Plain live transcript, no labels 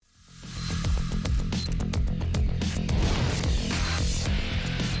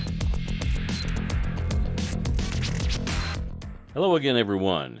Hello again,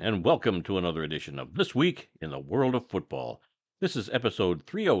 everyone, and welcome to another edition of This Week in the World of Football. This is episode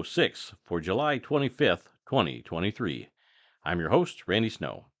 306 for July 25th, 2023. I'm your host, Randy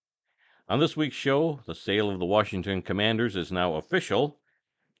Snow. On this week's show, the sale of the Washington Commanders is now official.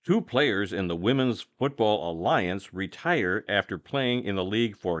 Two players in the Women's Football Alliance retire after playing in the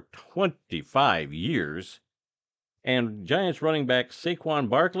league for 25 years. And Giants running back Saquon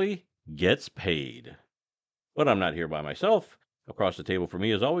Barkley gets paid. But I'm not here by myself. Across the table from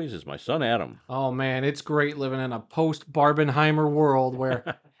me, as always, is my son, Adam. Oh man, it's great living in a post-Barbenheimer world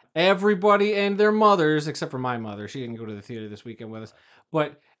where everybody and their mothers, except for my mother, she didn't go to the theater this weekend with us,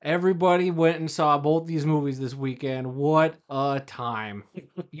 but everybody went and saw both these movies this weekend. What a time.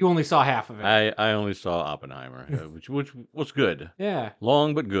 You only saw half of it. I only saw Oppenheimer, which was good. Yeah.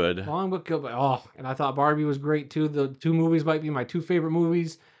 Long but good. Long but good. And I thought Barbie was great too. The two movies might be my two favorite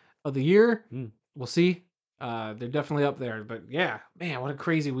movies of the year. We'll see. They're definitely up there. But yeah, man, what a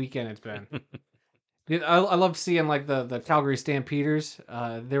crazy weekend it's been. I love seeing like the Calgary Stampeders.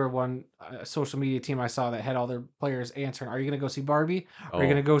 They were one social media team I saw that had all their players answering, "Are you going to go see Barbie? Or are you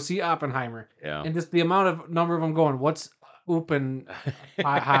going to go see Oppenheimer?" Yeah. And just the number of them going, "What's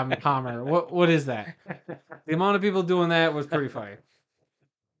Oppenheimer? What is that?" The amount of people doing that was pretty funny.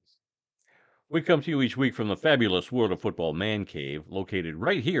 We come to you each week from the fabulous World of Football Man Cave, located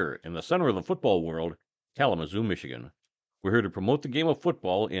right here in the center of the football world, Kalamazoo, Michigan. We're here to promote the game of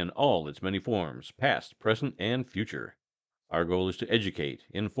football in all its many forms, past, present, and future. Our goal is to educate,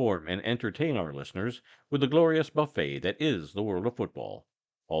 inform, and entertain our listeners with the glorious buffet that is the world of football.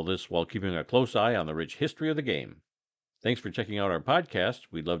 All this while keeping a close eye on the rich history of the game. Thanks for checking out our podcast.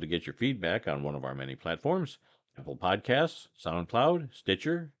 We'd love to get your feedback on one of our many platforms: Apple Podcasts, SoundCloud,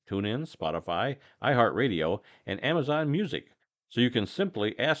 Stitcher, TuneIn, Spotify, iHeartRadio, and Amazon Music. So you can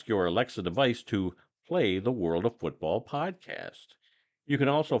simply ask your Alexa device to play the World of Football podcast. You can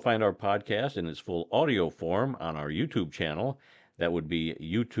also find our podcast in its full audio form on our YouTube channel. That would be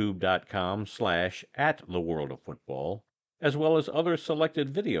youtube.com/@theworldoffootball, as well as other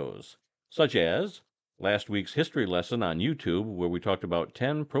selected videos, such as last week's history lesson on YouTube, where we talked about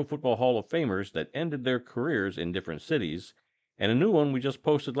 10 Pro Football Hall of Famers that ended their careers in different cities, and a new one we just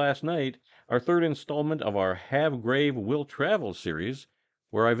posted last night, our third installment of our Have Grave Will Travel series,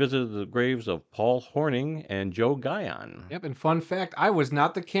 where I visited the graves of Paul Horning and Joe Guyon. Yep, and fun fact, I was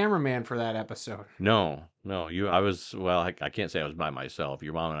not the cameraman for that episode. No, I can't say I was by myself.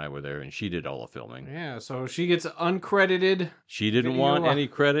 Your mom and I were there, and she did all the filming. Yeah, so she gets uncredited. She didn't want any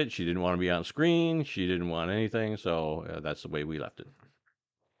credit. She didn't want to be on screen. She didn't want anything, so that's the way we left it.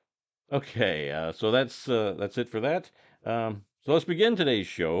 Okay, so that's it for that. So let's begin today's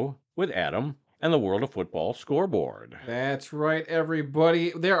show with Adam and the World of Football scoreboard. That's right,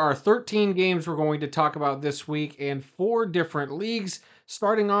 everybody. There are 13 games we're going to talk about this week in 4 different leagues,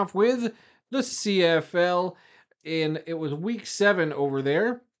 starting off with the CFL. And it was week 7 over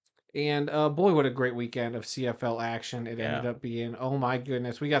there. And boy, what a great weekend of CFL action it ended up being. Oh my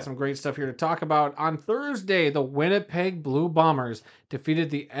goodness. We got some great stuff here to talk about. On Thursday, the Winnipeg Blue Bombers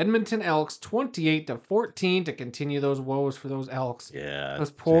defeated the Edmonton Elks 28-14 to continue those woes for those Elks. Yeah. Those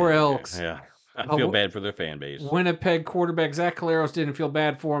poor Elks. Yeah. I feel bad for their fan base. Winnipeg quarterback Zach Collaros didn't feel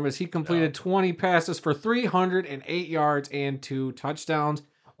bad for him as he completed 20 passes for 308 yards and 2 touchdowns.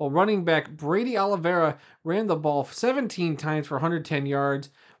 While running back Brady Oliveira ran the ball 17 times for 110 yards.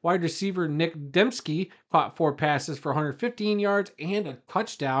 Wide receiver Nick Dembski caught 4 passes for 115 yards and a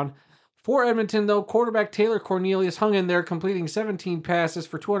touchdown. For Edmonton, though, quarterback Taylor Cornelius hung in there, completing 17 passes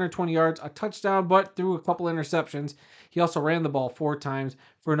for 220 yards, a touchdown, but threw a couple interceptions. He also ran the ball 4 times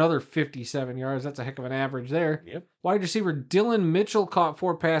for another 57 yards. That's a heck of an average there. Yep. Wide receiver Dylan Mitchell caught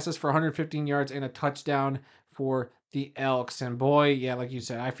 4 passes for 115 yards and a touchdown for the Elks. And boy, yeah, like you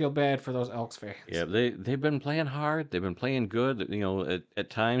said, I feel bad for those Elks fans. Yeah, they've been playing hard. They've been playing good. You know, at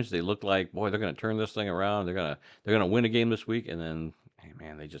times they look like, boy, they're going to turn this thing around. They're gonna win a game this week, and then, hey,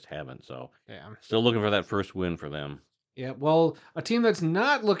 man, they just haven't. So yeah, still looking for that first win for them. Yeah, well, a team that's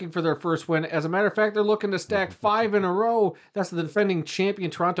not looking for their first win, as a matter of fact, they're looking to stack 5 in a row. That's the defending champion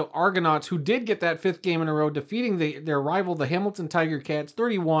Toronto Argonauts, who did get that 5th game in a row, defeating their rival, the Hamilton Tiger Cats,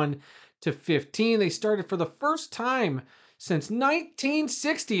 31-15. They started for the first time since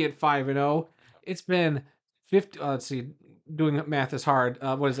 1960 at 5-0. It's been 50. Let's see, doing math is hard.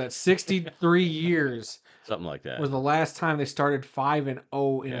 What is that? 63 years. Something like that. Was the last time they started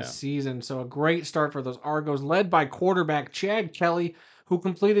 5-0 in a season. So a great start for those Argos, led by quarterback Chad Kelly, who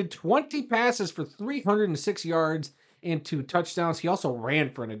completed 20 passes for 306 yards and 2 touchdowns. He also ran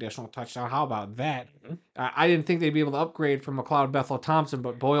for an additional touchdown. How about that? Mhm. I didn't think they'd be able to upgrade from McLeod Bethel Thompson,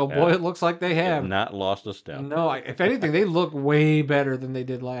 but boy, oh boy, Yeah. it looks like they They have have. not lost a step. No, if anything, they look way better than they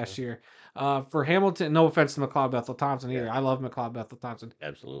did last year. For Hamilton, no offense to McLeod Bethel Thompson either. Yeah. I love McLeod Bethel Thompson.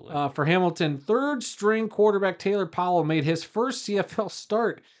 Absolutely. For Hamilton, third string quarterback Taylor Powell made his first CFL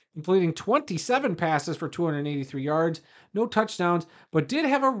start, completing 27 passes for 283 yards, no touchdowns, but did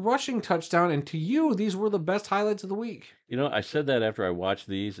have a rushing touchdown. And to you, these were the best highlights of the week. I said that after I watched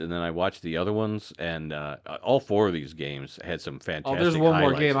these, and then I watched the other ones, and all 4 of these games had some Oh, fantastic there's one more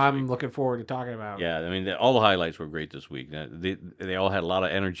highlights game this I'm week. looking forward to talking about. Yeah, I mean, all the highlights were great this week. They all had a lot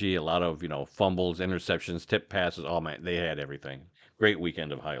of energy, a lot of fumbles, interceptions, tip passes. Oh man, they had everything. Great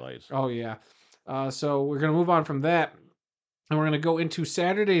weekend of highlights. Oh, yeah. So we're going to move on from that. And we're going to go into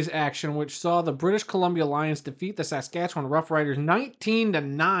Saturday's action, which saw the British Columbia Lions defeat the Saskatchewan Roughriders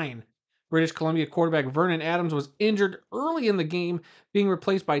 19-9. British Columbia quarterback Vernon Adams was injured early in the game, being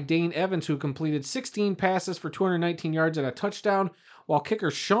replaced by Dane Evans, who completed 16 passes for 219 yards and a touchdown, while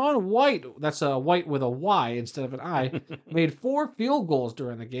kicker Sean White, that's a White with a Y instead of an I, made 4 field goals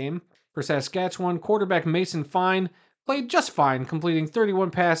during the game. For Saskatchewan, quarterback Mason Fine played just fine, completing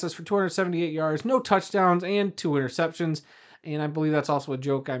 31 passes for 278 yards, no touchdowns, and 2 interceptions. And I believe that's also a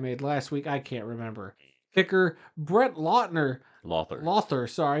joke I made last week. I can't remember. Kicker Brett Lothar,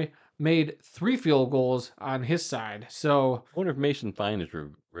 made 3 field goals on his side. So I wonder if Mason Fine is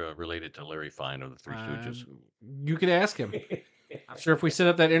related to Larry Fine of the Three uh, Stooges. you could ask him. I'm sure if we set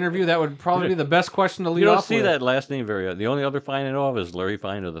up that interview, that would probably be the best question to lead You don't off see with. that last name very. The only other Fine I know of is Larry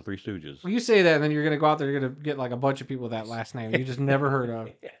Fine of the Three Stooges. Well, you say that, and then you're going to go out there, you're going to get like a bunch of people with that last name you just never heard of.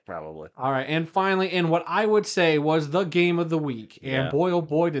 Probably. All right, and finally, and what I would say was the game of the week. And Yeah. boy, oh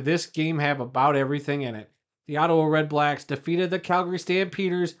boy, did this game have about everything in it. The Ottawa Red Blacks defeated the Calgary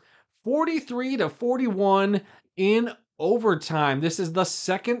Stampeders 43-41 in overtime. This is the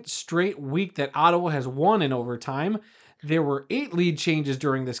second straight week that Ottawa has won in overtime. There were 8 lead changes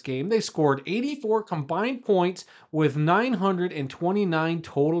during this game. They scored 84 combined points with 929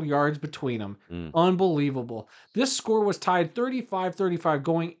 total yards between them. Unbelievable. This score was tied 35-35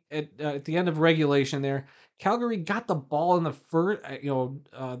 going at the end of regulation there. Calgary got the ball in the first,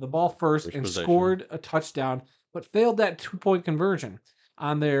 the ball first and possession. scored a touchdown, but failed that 2-point conversion.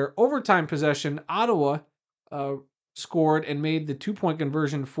 On their overtime possession, Ottawa scored and made the 2-point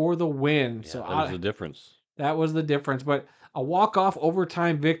conversion for the win. Yeah, So that was the difference. that was the difference. But a walk-off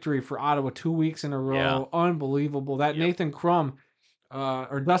overtime victory for Ottawa 2 weeks in a row. Yeah. Unbelievable. That Yep. Nathan Crum,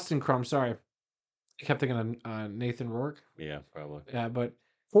 or Dustin Crum, sorry. I kept thinking of Nathan Rourke. Yeah, probably. Yeah, but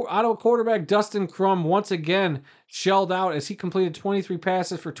for Ottawa quarterback Dustin Crum once again shelled out as he completed 23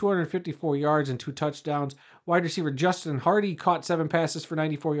 passes for 254 yards and 2 touchdowns. Wide receiver Justin Hardy caught 7 passes for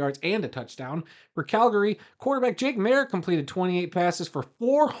 94 yards and a touchdown. For Calgary, quarterback Jake Mayer completed 28 passes for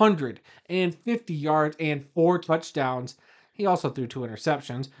 450 yards and 4 touchdowns. He also threw 2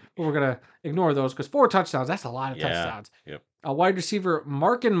 interceptions, but we're going to ignore those because 4 touchdowns, that's a lot of touchdowns. Yep. Wide receiver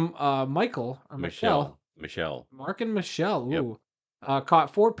Markin Michelle. Michelle. Markin Michelle. Yep. Ooh.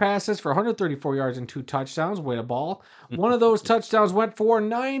 Caught 4 passes for 134 yards and 2 touchdowns. Way to ball. One of those touchdowns went for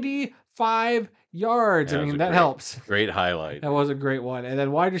 95 yards. Yeah, I it was mean, a that great- helps. Great highlight. That was a great one. And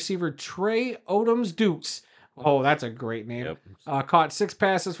then wide receiver Trey Odoms Dukes. Oh, that's a great name. Yep. Caught 6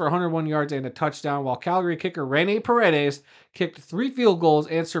 passes for 101 yards and a touchdown, while Calgary kicker Rene Paredes kicked 3 field goals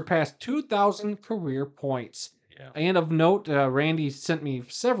and surpassed 2,000 career points. Yeah. And of note, Randy sent me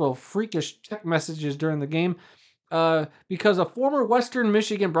several freakish text messages during the game because a former Western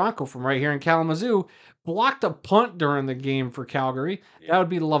Michigan Bronco from right here in Kalamazoo blocked a punt during the game for Calgary. That would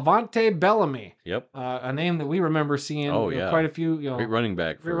be Levante Bellamy, Yep. a name that we remember seeing Oh, yeah. quite a few. Great running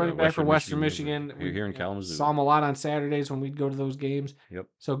back for Great running back for Western Michigan. Here in Kalamazoo. Saw him a lot on Saturdays when we'd go to those games. Yep.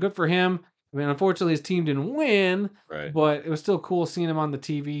 So good for him. I mean, unfortunately, his team didn't win, Right. but it was still cool seeing him on the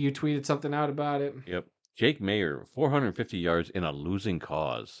TV. You tweeted something out about it. Yep. Jake Mayer, 450 yards in a losing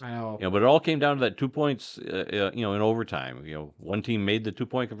cause. I know. But it all came down to that 2 points, in overtime. One team made the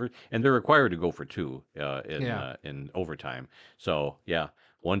 2-point conversion, and they're required to go for 2 in overtime. So, yeah,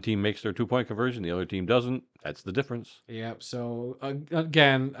 one team makes their 2-point conversion, the other team doesn't. That's the difference. Yep. So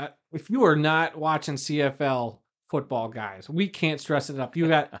again, if you are not watching CFL football, guys, we can't stress it enough. You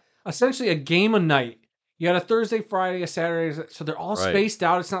got essentially a game a night. You got a Thursday, Friday, a Saturday, so they're all Right. spaced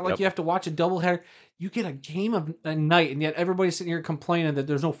out. It's not like Yep. you have to watch a doubleheader. You get a game of a night, and yet everybody's sitting here complaining that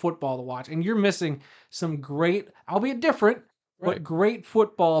there's no football to watch, and you're missing some great, albeit different, but Right. great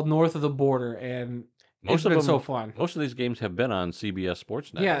football north of the border. And It's been so fun. Most of these games have been on CBS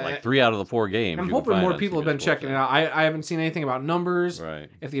Sportsnet. Yeah, Like 3 out of the 4 games I'm you can hoping find more on people have CBS been checking it Sportsnet. out. I haven't seen anything about numbers, Right.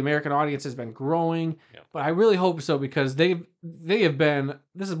 if the American audience has been growing, Yeah. but I really hope so because they have been.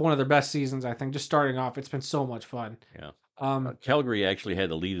 This is one of their best seasons, I think. Just starting off, it's been so much fun. Yeah. Um, Calgary actually had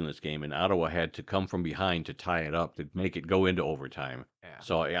the lead in this game, and Ottawa had to come from behind to tie it up to make it go into overtime. yeah.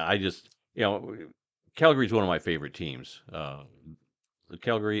 So yeah, I just Calgary's one of my favorite teams.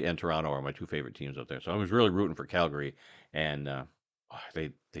 Calgary and Toronto are my two favorite teams up there. So I was really rooting for Calgary, and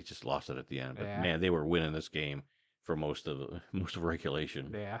they just lost it at the end. But Yeah. man, they were winning this game for most of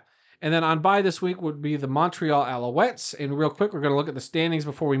regulation. Yeah. And then on bye this week would be the Montreal Alouettes. And real quick, we're going to look at the standings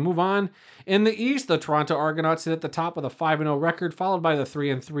before we move on. In the East, the Toronto Argonauts sit at the top with a 5-0 record, followed by the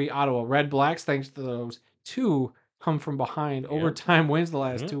 3-3 Ottawa Red Blacks, thanks to those two come from behind overtime wins the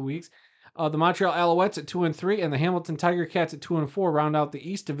last 2 weeks. The Montreal Alouettes at 2-3, and the Hamilton Tiger Cats at 2-4 round out the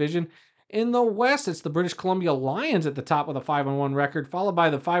East Division. In the West, it's the British Columbia Lions at the top with a 5-1 record, followed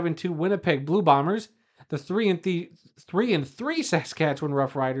by the 5-2 Winnipeg Blue Bombers, the 3-3 Saskatchewan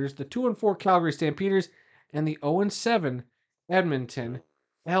Rough Riders, the 2-4 Calgary Stampeders, and the 0-7 Edmonton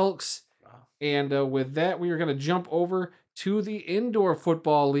Elks. And with that, we are going to jump over to the Indoor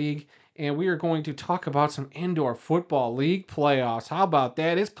Football League, and we are going to talk about some Indoor Football League playoffs. How about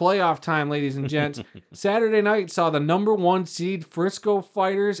that? It's playoff time, ladies and gents. Saturday night saw the number 1 seed Frisco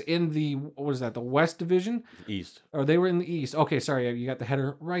Fighters in the, what was that, the West Division? East. Or they were in the East. Okay, sorry, you got the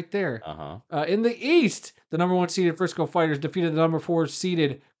header right there. Uh-huh. In the East, the number 1 seeded Frisco Fighters defeated the number 4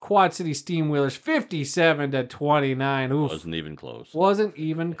 seeded Quad City Steamwheelers 57-29. Oof. Wasn't even close. Wasn't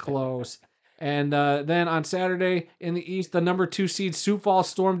even close. And then on Saturday in the East, the number 2 seed Sioux Falls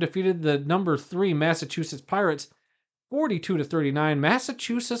Storm defeated the number 3 Massachusetts Pirates 42-39.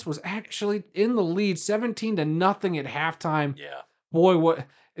 Massachusetts was actually in the lead 17-0 at halftime. Yeah. Boy, what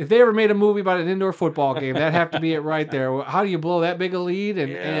if they ever made a movie about an indoor football game, that'd have to be it right there. How do you blow that big a lead?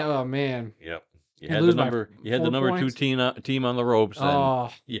 And oh man. Yep. You And had lose the by number. You had 4 the number points? 2 team on the ropes, and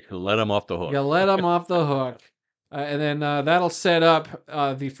you let them off the hook. You let them off the hook. And then that'll set up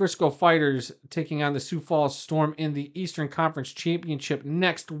the Frisco Fighters taking on the Sioux Falls Storm in the Eastern Conference Championship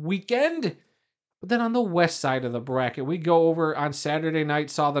next weekend. But then on the west side of the bracket, we go over on Saturday night,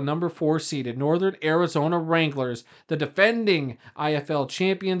 saw the number 4 seeded Northern Arizona Wranglers, the defending IFL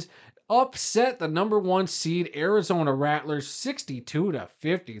champions, upset the number 1 seed Arizona Rattlers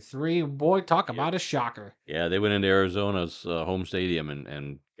 62-53. Boy, talk about a shocker. Yeah, they went into Arizona's home stadium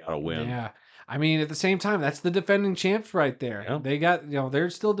and got a win. Yeah. I mean, at the same time, that's the defending champs right there. Yeah. They got, they're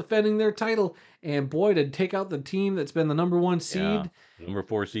still defending their title. And boy, to take out the team that's been the number 1 seed. Yeah. Number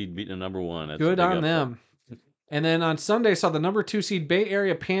 4 seed beating the number 1. That's Good a big on upset. them. And then on Sunday, saw the number 2 seed Bay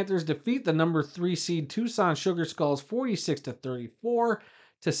Area Panthers defeat the number 3 seed Tucson Sugar Skulls 46-34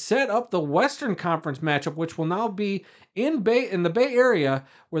 to set up the Western Conference matchup, which will now be in the Bay Area,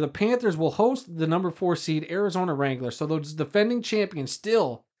 where the Panthers will host the number 4 seed Arizona Wranglers. So those defending champions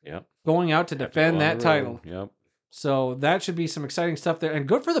still going out to defend that title. Yep. So that should be some exciting stuff there. And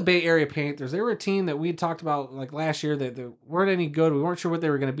good for the Bay Area Panthers. They were a team that we had talked about like last year that weren't any good. We weren't sure what they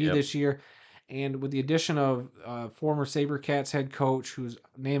were going to be this year. And with the addition of former SaberCats head coach, whose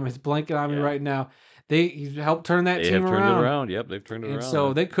name is blanking on me right now, he helped turn that team around. They have turned it around. Yep, they've turned it around. And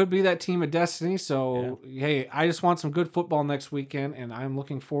so they could be that team of destiny. So, hey, I just want some good football next weekend, and I'm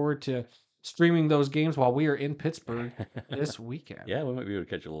looking forward to streaming those games while we are in Pittsburgh this weekend. Yeah, we might be able to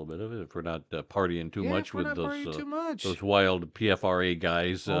catch a little bit of it if we're not partying too much with those wild PFRA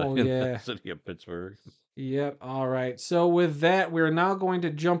guys in the city of Pittsburgh. Yep. All right. So with that, we're now going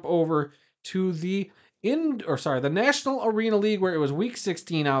to jump over to the National Arena League, where it was Week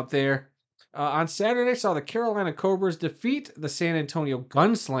 16 out there. On Saturday, saw the Carolina Cobras defeat the San Antonio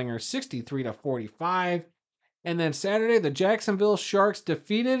Gunslingers 63-45. And then Saturday, the Jacksonville Sharks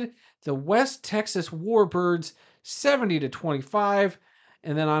defeated the West Texas Warbirds 70-25.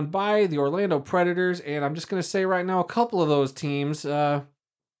 And then on bye, the Orlando Predators. And I'm just going to say right now, a couple of those teams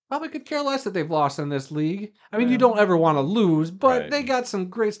probably could care less that they've lost in this league. I mean, you don't ever want to lose, but they got some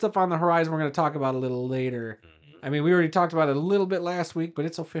great stuff on the horizon we're going to talk about a little later. I mean, we already talked about it a little bit last week, but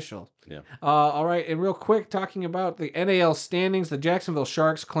it's official. Yeah. All right, and real quick, talking about the NAL standings, the Jacksonville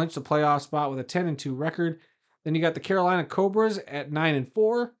Sharks clinched the playoff spot with a 10-2 record. Then you got the Carolina Cobras at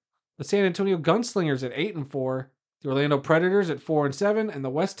 9-4, the San Antonio Gunslingers at 8-4, the Orlando Predators at 4-7, and the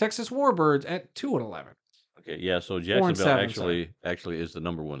West Texas Warbirds at 2-11. Okay, yeah. So Jacksonville actually is the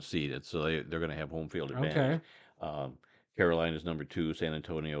number 1 seed, so they're going to have home field advantage. Okay. Carolina's number 2, San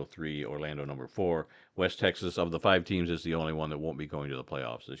Antonio 3, Orlando number 4. West Texas, of the 5 teams, is the only one that won't be going to the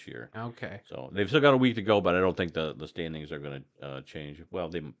playoffs this year. Okay. So they've still got a week to go, but I don't think the standings are going to change. Well,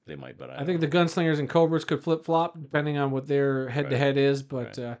 they might, but I think the Gunslingers and Cobras could flip flop depending on what their head to head is,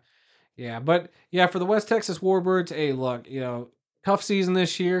 but yeah, for the West Texas Warbirds, hey, look, tough season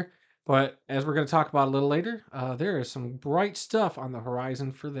this year, but as we're going to talk about a little later, there is some bright stuff on the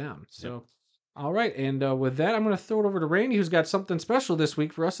horizon for them. So, all right, and with that, I'm going to throw it over to Randy, who's got something special this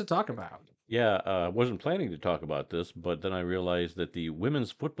week for us to talk about. Yeah, I wasn't planning to talk about this, but then I realized that the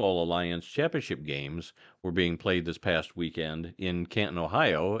Women's Football Alliance Championship games were being played this past weekend in Canton,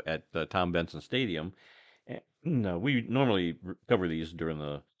 Ohio, at the Tom Benson Stadium. And we normally cover these during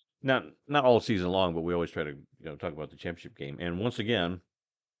the not all season long, but we always try to talk about the championship game. And once again,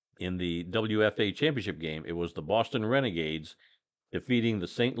 in the WFA championship game, it was the Boston Renegades defeating the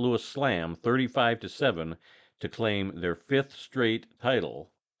St. Louis Slam 35-7 to claim their 5th straight title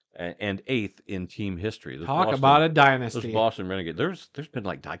and 8th in team history. Talk about a Those dynasty. Boston Renegades. There's been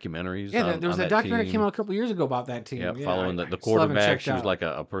like documentaries. Yeah, there was a documentary that team. came out a couple years ago about that team. Yeah, following the I still haven't quarterback. checked She was out. like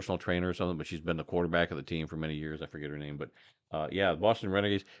a personal trainer or something, but she's been the quarterback of the team for many years. I forget her name, but yeah, Boston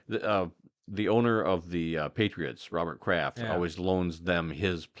Renegades. The owner of the Patriots, Robert Kraft, Yeah. always loans them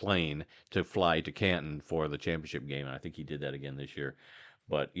his plane to fly to Canton for the championship game, and I think he did that again this year.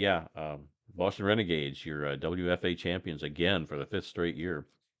 But yeah, Boston Renegades, your WFA champions again for the 5th straight year.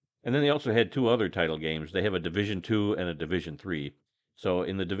 And then they also had 2 other title games. They have a Division II and a Division III. So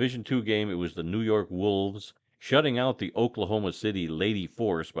in the Division II game, it was the New York Wolves shutting out the Oklahoma City Lady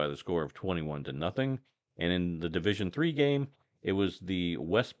Force by the score of 21-0. And in the Division III game, it was the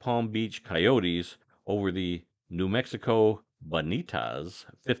West Palm Beach Coyotes over the New Mexico Bonitas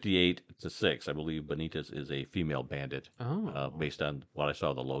 58-6. I believe Bonitas is a female bandit, based on what I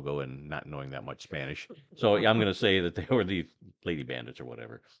saw the logo and not knowing that much Spanish. So I'm going to say that they were the Lady Bandits or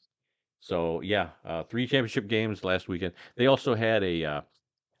whatever. So yeah, 3 championship games last weekend. They also had a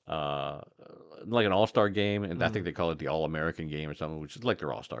like an all-star game, and I think they call it the All-American game or something, which is like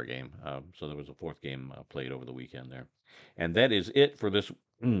their all-star game. So there was a 4th game played over the weekend there, and that is it for this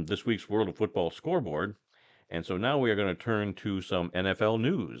week's World of Football scoreboard. And so now we are going to turn to some NFL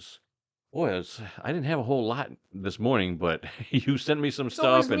news. Boy, I didn't have a whole lot this morning, but you sent me some It's stuff.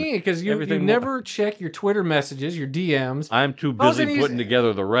 always me, because you never check your Twitter messages, your DMs. I'm too busy putting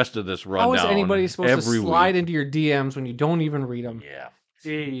together the rest of this rundown. How is anybody supposed to slide week. into your DMs when you don't even read them? Yeah.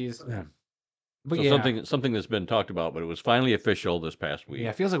 Jeez. But so yeah. something that's been talked about, but it was finally official this past week. Yeah,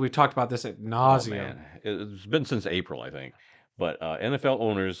 it feels like we've talked about this at Oh, nauseum. man. It's been since April, I think. But NFL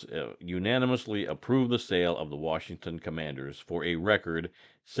owners unanimously approved the sale of the Washington Commanders for a record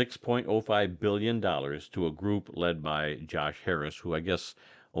 $6.05 billion to a group led by Josh Harris, who I guess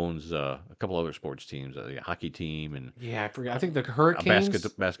owns a couple other sports teams, a hockey team and Yeah, I forget. I think the Hurricanes. a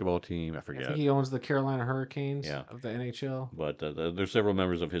basketball team. I I forget. think he owns the Carolina Hurricanes Yeah. of the NHL. But there's several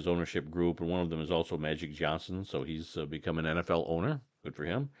members of his ownership group, and one of them is also Magic Johnson, so he's become an NFL owner. Good for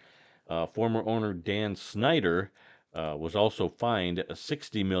him. Former owner Dan Snyder was also fined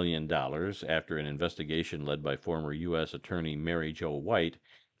 $60 million after an investigation led by former U.S. Attorney Mary Jo White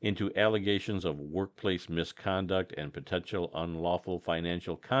into allegations of workplace misconduct and potential unlawful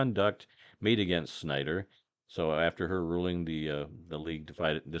financial conduct made against Snyder. So after her ruling, the league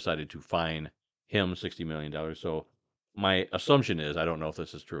decided to fine him $60 million. So my assumption is, I don't know if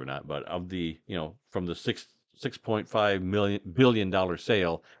this is true or not, but of the, from the $6.5 billion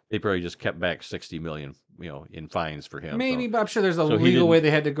sale, they probably just kept back $60 million, in fines for him. Maybe, So, but I'm sure there's a so he legal didn't- way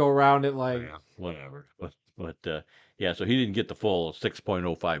they had to go around it. Like, whatever. But yeah, so he didn't get the full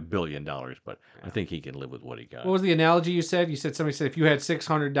 $6.05 billion, but I think he can live with what he got. what was the analogy you said? You said somebody said if you had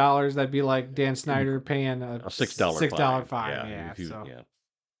 $600, that'd be like Dan Snyder paying a $6 fine. Yeah, So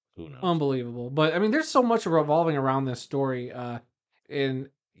who knows? unbelievable. But I mean, there's so much revolving around this story, and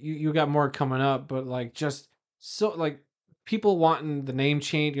you got more coming up. But like, just so like people wanting the name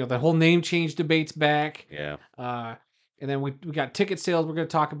change, the whole name change debate's back. Yeah. And then we got ticket sales we're going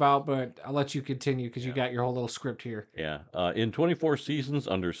to talk about, but I'll let you continue because you got your whole little script here. Yeah. In 24 seasons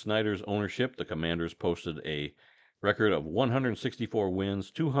under Snyder's ownership, the Commanders posted a record of 164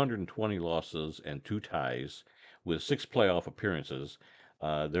 wins, 220 losses, and 2 ties, with 6 playoff appearances.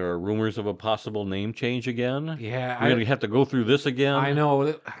 There are rumors of a possible name change again. Yeah. We're going to have to go through this again. I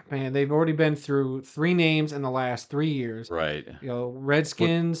know. Man, they've already been through 3 names in the last 3 years. Right.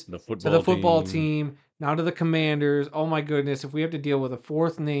 Redskins The to the football team, now to the Commanders. Oh my goodness, if we have to deal with a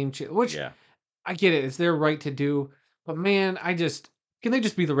 4th name change, which I get it, it's their right to do, but man, can they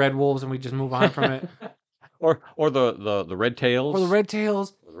just be the Red Wolves and we just move on from it? Or the Red Tails. Or the Red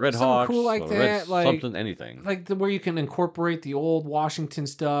Tails. Red something cool Hawks like or Red that, something, anything. where you can incorporate the old Washington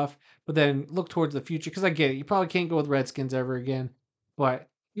stuff, but then look towards the future. Because I get it, you probably can't go with Redskins ever again, but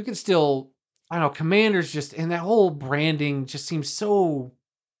you can still. I don't know. Commanders just and that whole branding just seems so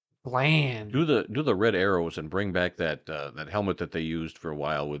bland. Do the red arrows and bring back that helmet that they used for a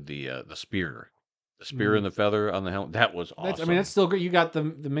while with the spear. The spear and Mm. the feather on the helmet. That was That's I mean that's awesome. still great. You got the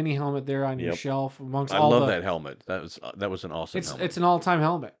mini helmet there on your Yep. shelf amongst I all love the. that helmet. That was an awesome helmet. It's an all time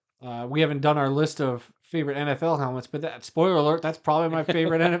helmet. We haven't done our list of favorite NFL helmets, but that spoiler alert, that's probably my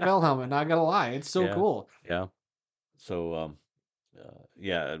favorite NFL helmet. Not gonna lie, it's so Yeah. cool. Yeah. So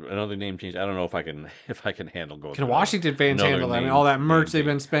yeah, another name change. I don't know if I can if I can handle going Can through Washington fans another handle that? I mean, all that name merch they've change.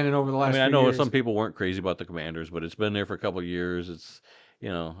 been spending over the I last mean, I few know years. some people weren't crazy about the Commanders, but it's been there for a couple of years. It's,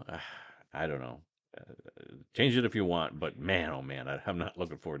 I don't know. Change it if you want, but man, oh man, I'm not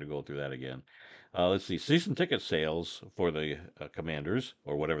looking forward to go through that again. Let's see. Season ticket sales for the Commanders,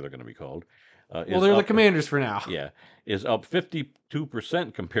 or whatever they're going to be called, Well, is they're the up. Commanders for now. Yeah, is up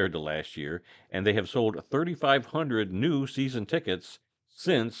 52% compared to last year, and they have sold 3,500 new season tickets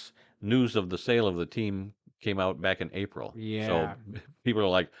since news of the sale of the team came out back in April. Yeah. So people are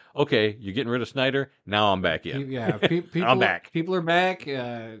like, okay, you're getting rid of Snyder. Now I'm back in. Yeah, I'm people back. people are back.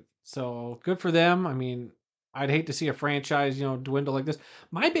 So good for them. I mean, I'd hate to see a franchise, dwindle like this.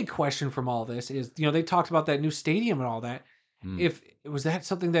 My big question from all this is, they talked about that new stadium and all that. Mm. If was that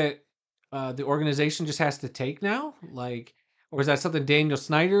something that the organization just has to take now, or is that something Daniel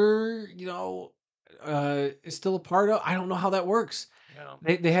Snyder, is still a part of? I don't know how that works.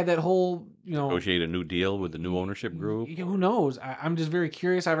 Yeah. They had that whole, Negotiate a new deal with the new ownership group. who knows? I'm just very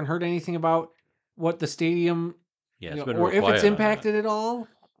curious. I haven't heard anything about what the stadium, Yeah, it's been or real if quiet it's on that. impacted at all.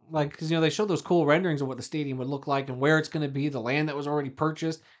 Because they showed those cool renderings of what the stadium would look like and where it's going to be, the land that was already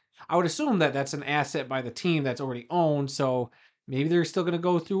purchased. I would assume that that's an asset by the team that's already owned. So maybe they're still going to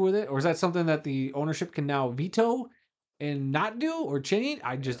go through with it, or is that something that the ownership can now veto and not do or change?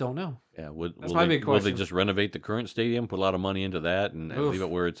 I just don't know. Yeah, That's my big will they question. just renovate the current stadium, put a lot of money into that, and leave Oof. it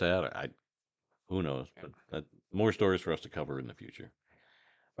where it's at? Who knows? But more stories for us to cover in the future.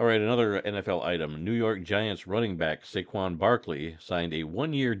 All right, another NFL item. New York Giants running back Saquon Barkley signed a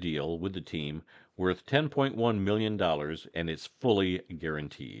one-year deal with the team worth $10.1 million, and it's fully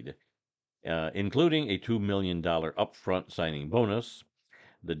guaranteed, including a $2 million upfront signing bonus.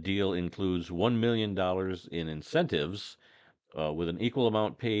 The deal includes $1 million in incentives, with an equal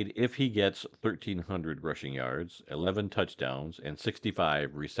amount paid if he gets 1,300 rushing yards, 11 touchdowns, and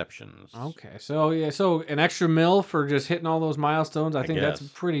 65 receptions. Okay, so an extra mil for just hitting all those milestones. I I think that's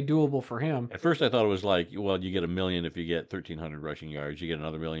guess. pretty doable for him. At first, I thought it was like, well, you get $1 million if you get 1,300 rushing yards, you get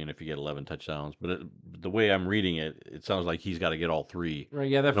another $1 million if you get 11 touchdowns. But the way I'm reading it, it sounds like he's got to get all three. Right?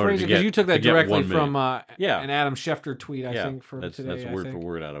 Yeah, that in order phrase to because get- you took to that get directly 1 million. from Yeah. an Adam Schefter tweet, I think, from that's today. that's I word for think.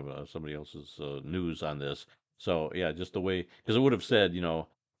 word out of somebody else's news on this. So yeah, just the way, because it would have said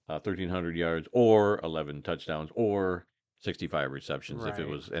 1,300 yards or 11 touchdowns or 65 receptions if it Right.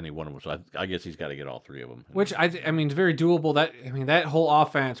 was any one of them. So I guess he's got to get all three of them. Which I mean, it's very doable. That whole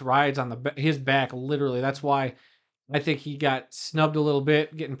offense rides on his back literally. That's why I think he got snubbed a little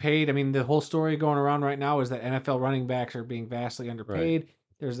bit getting paid. I mean, the whole story going around right now is that NFL running backs are being vastly underpaid.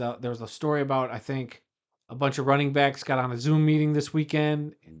 There was a story about, I think, a bunch of running backs got on a Zoom meeting this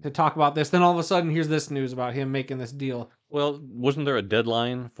weekend to talk about this. Then all of a sudden, here's this news about him making this deal. Well, wasn't there a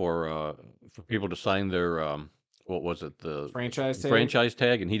deadline for people to sign their what was it, the Franchise tag? franchise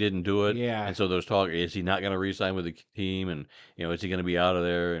tag, and he didn't do it? Yeah. And so there was talk: is he not going to re-sign with the team, and is he going to be out of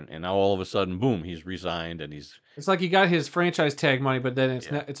there? And now all of a sudden, boom, he's re-signed, and he's It's like he got his franchise tag money, but then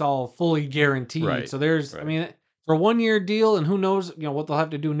it's all fully guaranteed. Right, So there's, I right. mean, for a 1 year deal, and who knows, what they'll have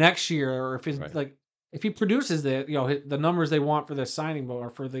to do next year, or if it's Right. if he produces the numbers they want for the signing or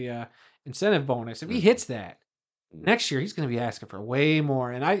for the incentive bonus. If he hits that next year, he's going to be asking for way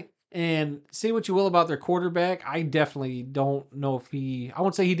more. And say what you will about their quarterback, I definitely don't know if I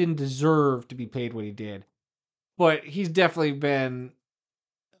won't say he didn't deserve to be paid what he did, but he's definitely been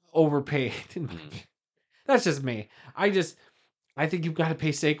overpaid. That's just me. I think you've got to pay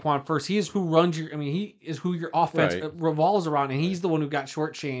Saquon first. He is who runs he is who your offense Right. revolves around, and he's the one who got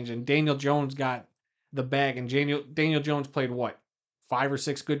shortchanged. And Daniel Jones got the bag. And Daniel Jones played what, 5 or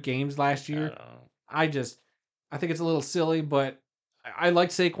 6 good games last I year. don't know. I think it's a little silly, but I like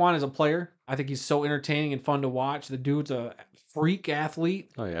Saquon as a player. I think he's so entertaining and fun to watch. The dude's a freak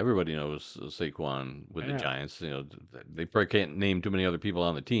athlete. Oh yeah, everybody knows Saquon with Yeah. the Giants. They probably can't name too many other people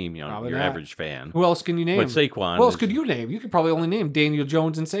on the team. Probably Your not. average fan. Who else can you name? But Saquon. Who else is- could you name? You could probably only name Daniel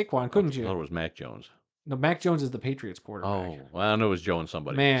Jones and Saquon, couldn't I thought you? it was Mac Jones. No, Mac Jones is the Patriots quarterback. Oh, well, I know it was Joe and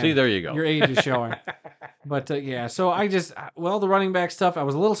somebody. Man, See, there you go. your age is showing. But yeah, so the running back stuff, I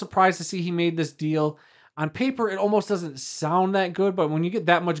was a little surprised to see he made this deal. On paper, it almost doesn't sound that good, but when you get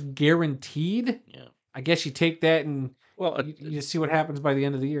that much guaranteed, Yeah. I guess you take that and Well, you just see what happens by the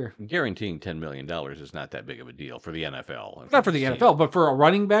end of the year. guaranteeing $10 million is not that big of a deal for the NFL. Not for the NFL, but for a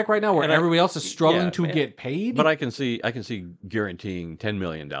running back right now, where And I- everybody else is struggling yeah, to man. get paid. But I can see guaranteeing $10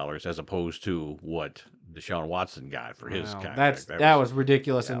 million as opposed to what Deshaun Watson got for his Wow, contract. that was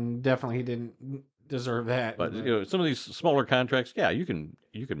ridiculous, yeah. and definitely he didn't deserve that. But some of these smaller contracts, yeah, you can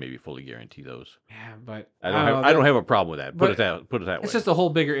maybe fully guarantee those. yeah, but I don't have a problem with that. Put it that way. It's just a whole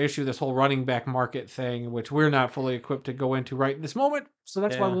bigger issue, this whole running back market thing, which we're not fully equipped to go into right in this moment. So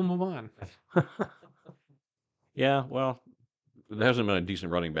that's why Yeah. we'll move on. Yeah, well, there hasn't been a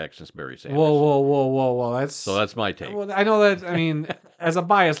decent running back since Barry Sanders. Whoa! That's my take. Well, I know that. I mean, as a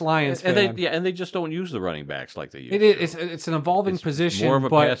biased Lions fan, and they just don't use the running backs like they used. it is. It's an evolving position. More of a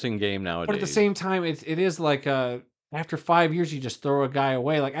but, passing game nowadays. But at the same time, it is like after 5 years, you just throw a guy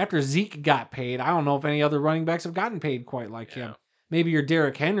away. Like after Zeke got paid, I don't know if any other running backs have gotten paid quite like him. Maybe your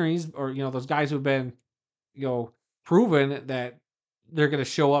Derrick Henrys or those guys who've been proven that they're going to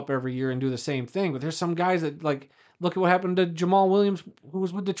show up every year and do the same thing. But there's some guys that look at what happened to Jamal Williams, who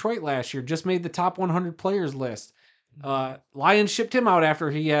was with Detroit last year, just made the top 100 players list. Lions shipped him out after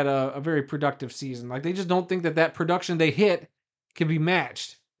he had a very productive season. Like they just don't think that production they hit can be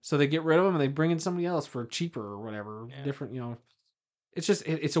matched. So they get rid of him and they bring in somebody else for cheaper or whatever. Yeah. Different, It's just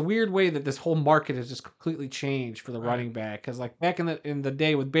it's a weird way that this whole market has just completely changed for the running back. Because like back in the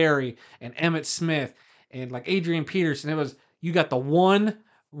day with Barry and Emmitt Smith and like Adrian Peterson, it was you got the one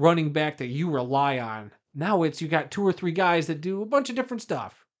running back that you rely on. Now you got 2 or 3 guys that do a bunch of different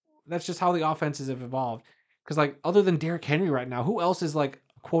stuff. That's just how the offenses have evolved. Because like other than Derrick Henry right now, who else is like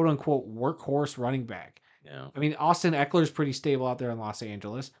quote unquote workhorse running back? Yeah. I mean, Austin Eckler's pretty stable out there in Los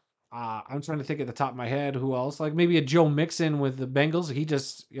Angeles. I'm trying to think at the top of my head who else. Like maybe a Joe Mixon with the Bengals. He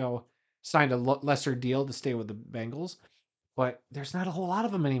just signed a lesser deal to stay with the Bengals, but there's not a whole lot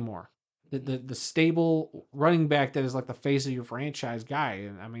of them anymore. The stable running back that is like the face of your franchise guy.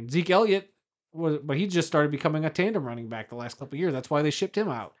 And I mean Zeke Elliott but he just started becoming a tandem running back the last couple of years. That's why they shipped him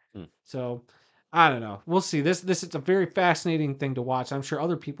out. So I don't know. We'll see. This is a very fascinating thing to watch. I'm sure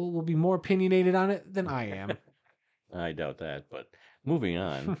other people will be more opinionated on it than I am. I doubt that. But moving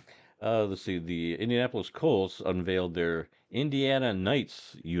on, let's see. The Indianapolis Colts unveiled their Indiana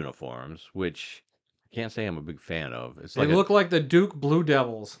Knights uniforms, which I can't say I'm a big fan of. They look like the Duke Blue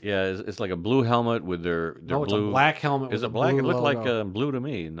Devils. Yeah, it's like a blue helmet with their No, it's blue. a black helmet. Is with it black? It blue looked like logo. blue to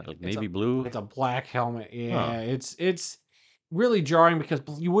me, like navy blue. It's a black helmet. Yeah, Huh. it's really jarring because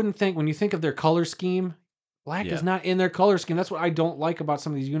you wouldn't think when you think of their color scheme, black Yeah. is not in their color scheme. That's what I don't like about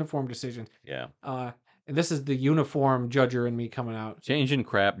some of these uniform decisions. Yeah, And this is the uniform judger in me coming out. changing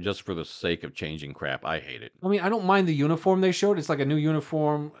crap just for the sake of changing crap. I hate it. I mean, I don't mind the uniform they showed. It's like a new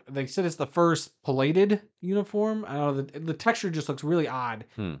uniform. They said it's the first plated uniform. I don't know. The texture just looks really odd.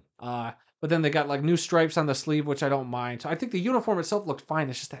 But then they got like new stripes on the sleeve, which I don't mind. So I think the uniform itself looks fine.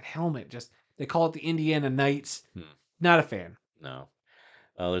 It's just that helmet. They call it the Indiana Knights. Not a fan. No.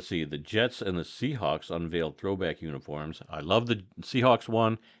 Let's see. The Jets and the Seahawks unveiled throwback uniforms. I love the Seahawks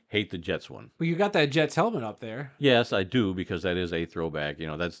one. Hate the Jets one. Well, you got that Jets helmet up there. Yes, I do because that is a throwback.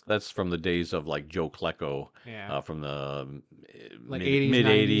 That's from the days of like Joe Klecko. Yeah. From the Like mid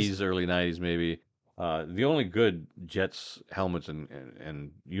 80s, 80s, early 90s, maybe. The only good Jets helmets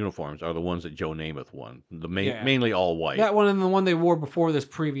and uniforms are the ones that Joe Namath won. Mainly all white. That one and the one they wore before this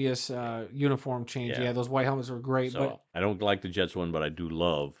previous uniform change. Yeah. Yeah, those white helmets were great. So But I don't like the Jets one, but I do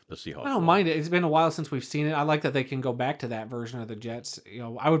love the Seahawks. I don't one. mind it. It's been a while since we've seen it. I like that they can go back to that version of the Jets.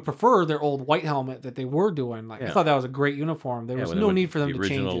 I would prefer their old white helmet that they were doing. Like I thought that was a great uniform. There was when they no went need for them the to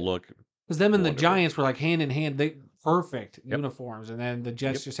change original it. look. Because them and the Wonderful. Giants were like hand in hand. They perfect uniforms, and then the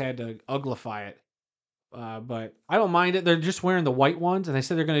Jets just had to uglify it. But I don't mind it. They're just wearing the white ones, and they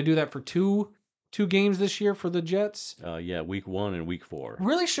said they're going to do that for two games this year for the Jets. Week 1 and week 4.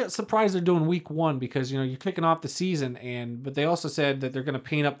 Really surprised they're doing week 1 because you're kicking off the season, but they also said that they're going to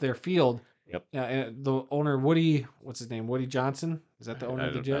paint up their field. Yep. And the owner what's his name? Woody Johnson. Is that the owner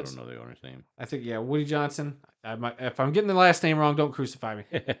of the Jets? I don't know the owner's name. I think Woody Johnson. If I'm getting the last name wrong, don't crucify me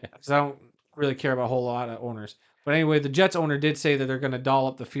because I don't really care about a whole lot of owners. But anyway, the Jets owner did say that they're going to doll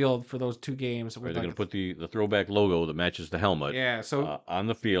up the field for those 2 games. They're going to put the throwback logo that matches the helmet on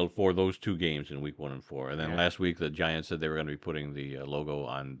the field for those 2 games in week 1 and 4. And then last week, the Giants said they were going to be putting the logo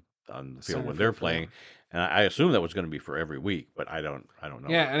on the field when they're playing. And I assume that was going to be for every week, but I don't know.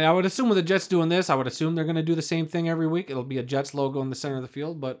 Yeah, and I would assume with the Jets doing this, I would assume they're going to do the same thing every week. It'll be a Jets logo in the center of the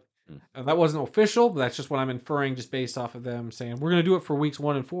field, but That wasn't official, but that's just what I'm inferring, just based off of them saying we're going to do it for weeks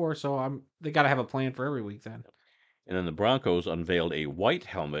 1 and 4. So they got to have a plan for every week then. And then the Broncos unveiled a white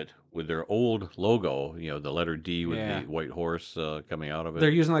helmet with their old logo, the letter D with Yeah. the white horse coming out of They're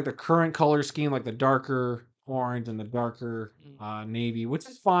it. using like the current color scheme, like the darker orange and the darker navy, which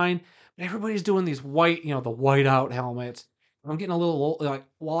is fine. But everybody's doing these white, the white out helmets. I'm getting a little like,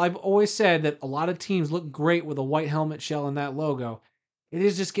 while I've always said that a lot of teams look great with a white helmet shell and that logo, it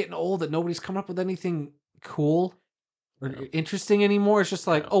is just getting old that nobody's coming up with anything cool or Yeah. interesting anymore. It's just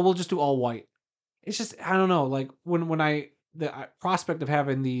like, Yeah. oh, we'll just do all white. It's just, I don't know. Like the prospect of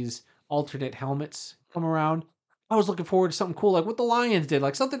having these alternate helmets come around, I was looking forward to something cool, like what the Lions did,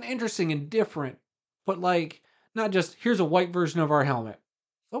 like something interesting and different, but like not just here's a white version of our helmet.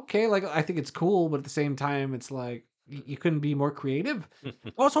 Okay, like I think it's cool, but at the same time, it's like you couldn't be more creative. I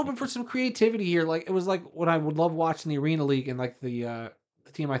was hoping for some creativity here. Like it was like what I would love watching the Arena League, and like the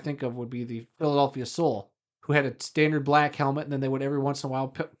team I think of would be the Philadelphia Soul, who had a standard black helmet, and then they would every once in a while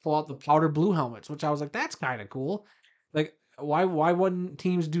pull out the powder blue helmets, which I was like, that's kind of cool. Like why wouldn't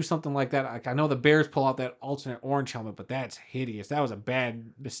teams do something like that? Like I know the Bears pull out that alternate orange helmet, but that's hideous. That was a bad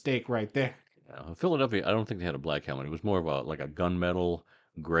mistake right there. Philadelphia, I don't think they had a black helmet. It was more of like a gunmetal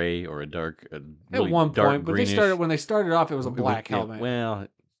gray or a dark, At really one dark point, but greenish. when they started off, it was a It black yeah, helmet. well,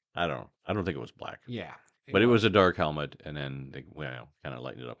 I don't know. I don't think it was black. Yeah, But it was a dark helmet, and then they kind of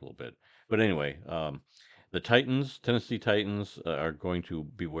lightened it up a little bit. But anyway, the Tennessee Titans, are going to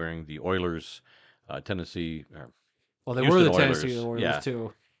be wearing the Oilers, Tennessee. Well, they were the Houston Tennessee Oilers, Oilers yeah.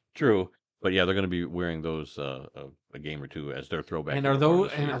 too. True, but yeah, they're going to be wearing those a game or two as their throwback. And are uniform those?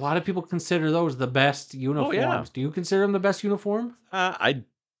 this And a year. lot of people consider those the best uniforms. yeah. Do you consider them the best uniform? I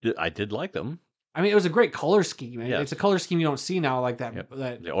did like them. I mean, it was a great color scheme. It's Yes. a color scheme you don't see now, like that. Yep.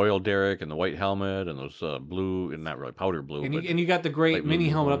 That The oil derrick and the white helmet and those blue, and not really powder blue, and but you got the great light blue mini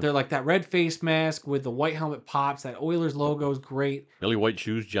helmet up uniforms. there, like that red face mask with the white helmet pops. That Oilers logo is great. Billy White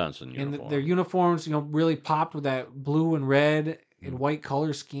Shoes Johnson And uniform. their uniforms, really popped with that blue and red and Mm. white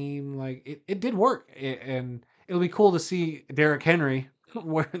color scheme. Like it did work, and it'll be cool to see Derrick Henry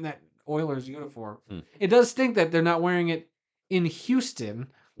wearing that Oilers uniform. Mm. It does stink that they're not wearing it in Houston.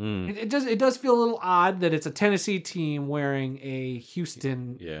 Mm. It does feel a little odd that it's a Tennessee team wearing a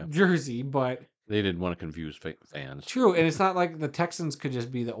Houston Yeah. jersey, but They didn't want to confuse fans. true. And it's not like the Texans could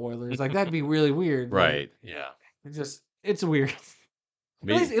just be the Oilers. Like that'd be really weird. Like, Right. Yeah. it's weird.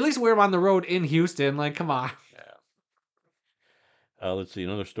 Me- At least wear them on the road in Houston. Like, come on. Let's see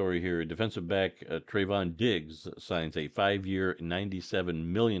another story here. Defensive back Trayvon Diggs signs a 5-year, $97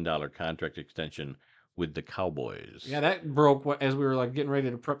 million contract extension with the Cowboys. Yeah, that broke as we were like getting ready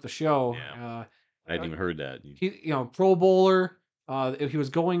to prep the show. Yeah. I hadn't even heard that. He, Pro Bowler. He was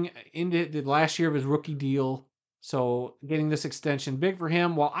going into the last year of his rookie deal, so getting this extension big for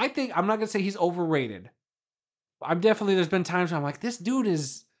him. Well, I'm not gonna say he's overrated. There's been times where I'm like, this dude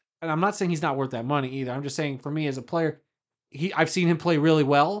is, and I'm not saying he's not worth that money either. I'm just saying for me as a player, I've seen him play really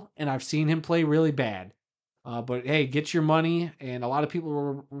well, and I've seen him play really bad. But hey, get your money, and a lot of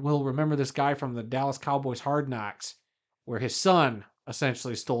people will remember this guy from the Dallas Cowboys Hard Knocks, where his son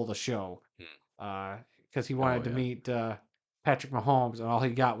essentially stole the show, because he wanted to meet Patrick Mahomes, and all he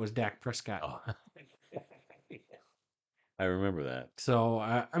got was Dak Prescott. Oh. I remember that. So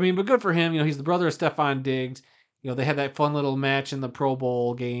I mean, but good for him. He's the brother of Stephon Diggs. They had that fun little match in the Pro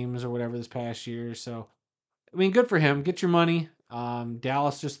Bowl games or whatever this past year. So I mean, good for him. Get your money.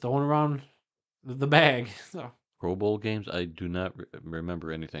 Dallas just throwing around the bag. So Pro Bowl games? I do not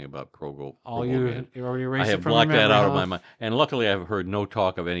remember anything about Pro Bowl games. You already erased I it have from blocked your that memory, out of huh? my mind. And luckily, I've heard no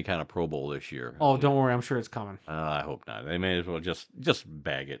talk of any kind of Pro Bowl this year. Oh, don't worry. I'm sure it's coming. I hope not. They may as well just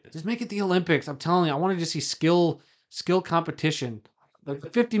bag it. Just make it the Olympics. I'm telling you, I wanted to see skill competition. Like the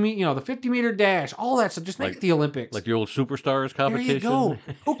 50-meter dash, all that stuff. Just make it the Olympics. Like the old Superstars competition. There you go.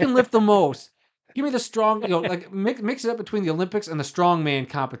 Who can lift the most? Give me the strong, like mix it up between the Olympics and the strongman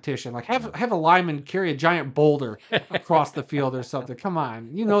competition. Like have a lineman carry a giant boulder across the field or something. Come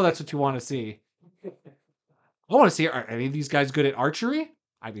on, that's what you want to see. I want to see, are any of these guys good at archery?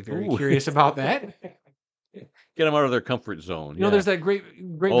 I'd be very curious about that. Get them out of their comfort zone. There's that great.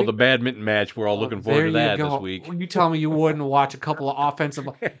 The badminton match. We're all looking forward to that this week. You tell me you wouldn't watch a couple of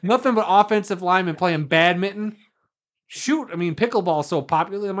nothing but offensive linemen playing badminton. Shoot, I mean, pickleball's so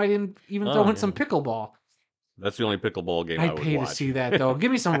popular, they might even throw in some pickleball. That's the only pickleball game I would pay watch. to see that, though. Give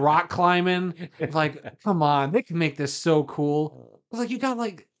me some rock climbing. Like, come on, they can make this so cool. It's like, you got,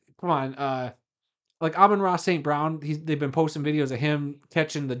 come on, like Amon-Ra St. Brown, they've been posting videos of him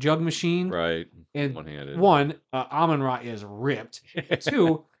catching the jug machine. Right. And one-handed. Amon-Ra is ripped.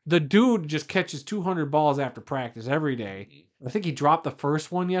 2, the dude just catches 200 balls after practice every day. I think he dropped the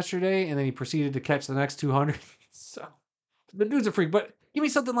first one yesterday, and then he proceeded to catch the next 200. So the dude's a freak. But give me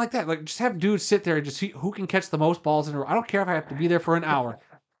something like that. Like just have dudes sit there and just see who can catch the most balls in a row. I don't care if I have to be there for an hour.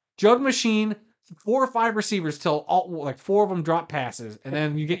 Jug machine, 4 or 5 receivers till all like 4 of them drop passes, and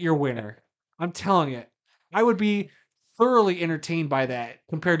then you get your winner. I'm telling you, I would be thoroughly entertained by that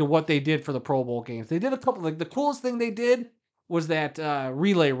compared to what they did for the Pro Bowl games. They did a couple like the coolest thing they did was that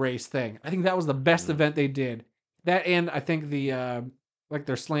relay race thing. I think that was the best Mm. event they did. That and I think the like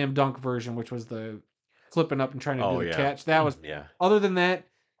their slam dunk version, which was the flipping up and trying to do Oh the yeah. catch. That was Yeah. other than that,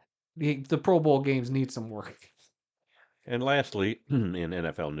 the Pro Bowl games need some work. And lastly, in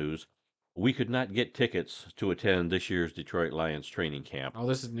NFL news, we could not get tickets to attend this year's Detroit Lions training camp. Oh,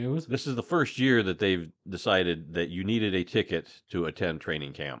 this is news. This is the first year that they've decided that you needed a ticket to attend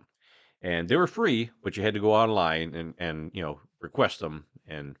training camp. And they were free, but you had to go online and request them.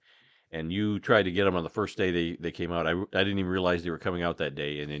 And you tried to get them on the first day they came out. I didn't even realize they were coming out that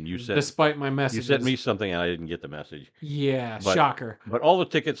day. And then you Despite my you messages. sent me something and I didn't get the message. Yeah, But- shocker. But all the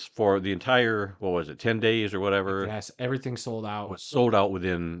tickets for the entire 10 days or whatever Yes, everything sold out. was sold out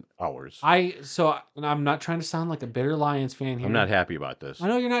within hours. And I'm not trying to sound like a bitter Lions fan here. I'm not happy about this. I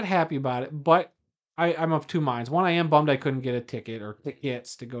know you're not happy about it, but I'm of two minds. One, I am bummed I couldn't get a ticket or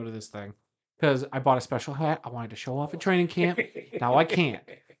tickets to go to this thing because I bought a special hat. I wanted to show off at training camp. Now I can't.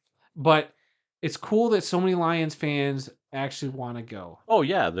 But it's cool that so many Lions fans actually want to go. Oh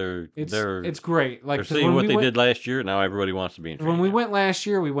yeah, It's great. Like they're 'cause seeing when what we they went- did last year. Now everybody wants to be in. When training we camp. went last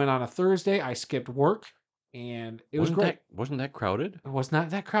year, we went on a Thursday. I skipped work, and it was great. Wasn't that crowded? It was not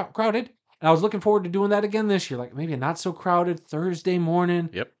that crowded. And I was looking forward to doing that again this year. Like maybe a not so crowded Thursday morning.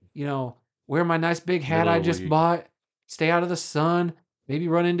 Yep. Wear my nice big hat Middle I of the just week. bought. Stay out of the sun. Maybe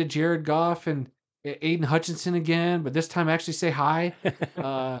run into Jared Goff and Aiden Hutchinson again, but this time actually say hi.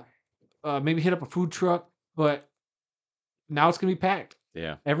 Maybe hit up a food truck. But now it's gonna be packed.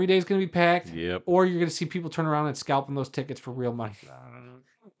 Yeah. Every day is gonna be packed. Yep. Or you're gonna see people turn around and scalping those tickets for real money.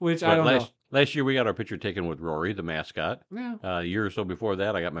 Which I But don't know. last year we got our picture taken with Rory, the mascot. Yeah. A year or so before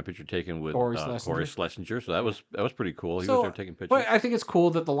that, I got my picture taken with Corey Corey Schlesinger. Schlesinger. So that was pretty cool. He So, was there taking pictures. But I think it's cool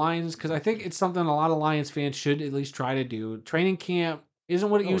that the Lions, because I think it's something a lot of Lions fans should at least try to do. Training camp isn't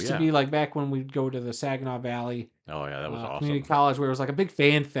what it Oh, used to yeah. be like back when we'd go to the Saginaw Valley Oh yeah, that was awesome. Community College, where it was like a big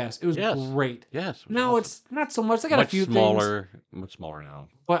fan fest. It was Yes. great. Yes. it was No, awesome. it's not so much. They got much a few things. much smaller now.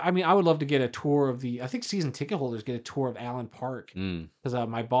 But I mean, I would love to get a tour of I think season ticket holders get a tour of Allen Park. Mm. Because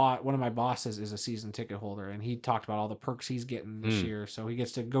one of my bosses is a season ticket holder, and he talked about all the perks he's getting this year. So he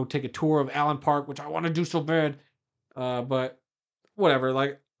gets to go take a tour of Allen Park, which I want to do so bad. But whatever.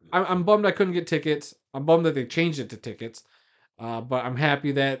 Like I'm bummed I couldn't get tickets. I'm bummed that they changed it to tickets. But I'm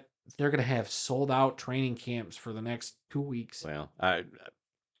happy that they're gonna have sold out training camps for the next 2 weeks. Well, I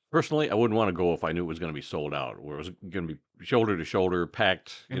personally I wouldn't want to go if I knew it was going to be sold out, where it was going to be shoulder to shoulder,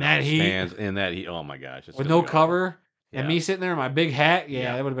 packed In that heat. stands in that heat. Oh my gosh, it's With gonna no be awful. cover and Yeah. me sitting there in my big hat,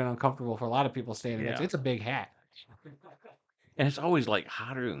 Yeah. that would have been uncomfortable for a lot of people standing next. Yeah. It's a big hat. And it's always like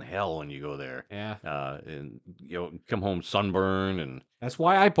hotter than hell when you go there. Yeah. And come home sunburned and That's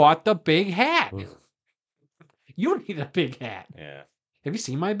why I bought the big hat. You need a big hat. yeah. Have you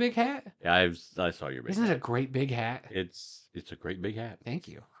seen my big hat? I saw your big Isn't it a hat. great big hat? It's a great big hat. Thank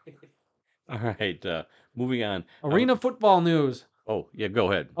you. All right, moving on. Arena football news. Oh yeah,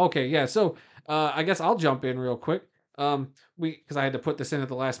 go ahead. Okay, yeah. So I guess I'll jump in real quick. Because I had to put this in at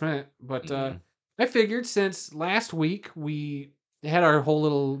the last minute, but Mhm. I figured since last week we had our whole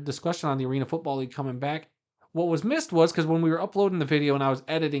little discussion on the Arena Football League coming back. What was missed was because when we were uploading the video and I was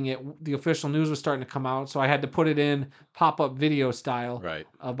editing it, the official news was starting to come out, so I had to put it in pop-up video style Right,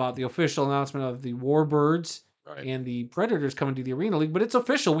 about the official announcement of the Warbirds right. and the Predators coming to the Arena League. But it's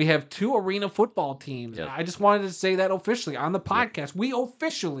official. We have 2 arena football teams. Yes. I just wanted to say that officially on the podcast. We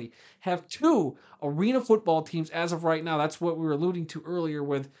officially have 2 arena football teams as of right now. That's what we were alluding to earlier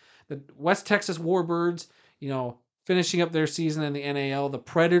with the West Texas Warbirds, finishing up their season in the NAL. The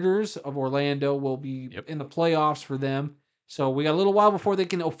Predators of Orlando will be Yep. in the playoffs for them. So we got a little while before they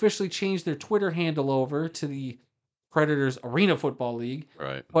can officially change their Twitter handle over to the Predators Arena Football League.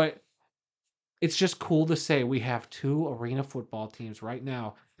 Right. But it's just cool to say we have 2 arena football teams right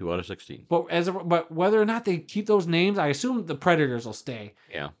now. 2 out of 16. But whether or not they keep those names, I assume the Predators will stay.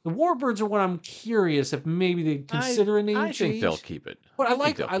 Yeah. The Warbirds are what I'm curious if maybe they consider a name I change. think they'll keep it. But I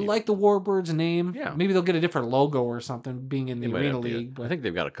think they'll keep like the Warbirds name. Yeah. Maybe they'll get a different logo or something being in They the might Arena have to. League. But I think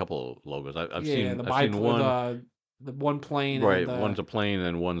they've got a couple logos. I've yeah, seen the I've seen one. the one plane, Right, and one's a plane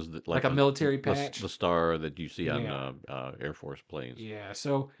and one's like a military the, patch. the star that you see on Yeah. Air Force planes. Yeah,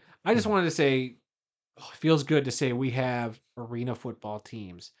 so I just wanted to say, it feels good to say we have arena football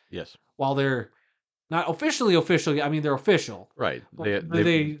teams. Yes. While they're Not officially, officially. I mean, they're official. Right. But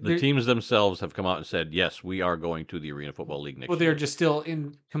The they're teams themselves have come out and said, yes, we are going to the Arena Football League well, next they're year. just still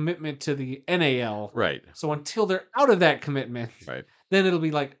in commitment to the NAL. Right. So until they're out of that commitment, Right. then it'll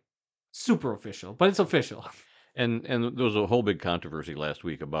be like super official. But it's official. And there was a whole big controversy last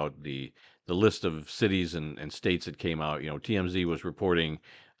week about the list of cities and states that came out. TMZ was reporting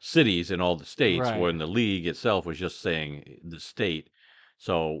cities in all the states, Right. when the league itself was just saying the state.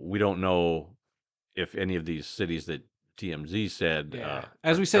 So we don't know if any of these cities that TMZ said Yeah.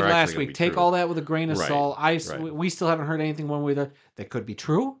 As we are said actually last going to week, be take true. all that with a grain of Right. salt. Right. We still haven't heard anything one way or the other. They could be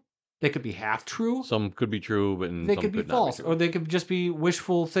true. They could be half true. Some could be true, but They some could be could not be false, or true. they could just be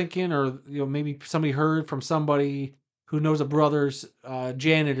wishful thinking, or maybe somebody heard from somebody who knows a brother's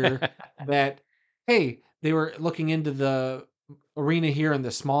janitor that, hey, they were looking into the arena here in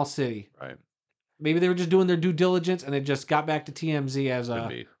the small city. Right. Maybe they were just doing their due diligence and it just got back to TMZ as Could a,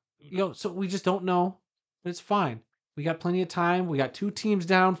 be. so we just don't know. But it's fine. We got plenty of time. We got 2 teams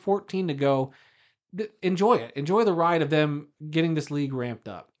down, 14 to go. Enjoy it. Enjoy the ride of them getting this league ramped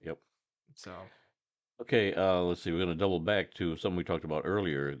up. Yep. So Okay, let's see. We're going to double back to something we talked about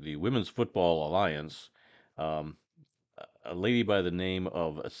earlier, the Women's Football Alliance. Um, a lady by the name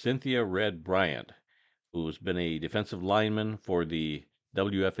of Cynthia Red Bryant, who's been a defensive lineman for the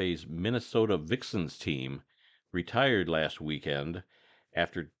WFA's Minnesota Vixens team, retired last weekend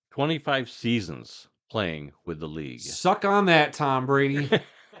after 25 seasons playing with the league. suck on that, Tom Brady.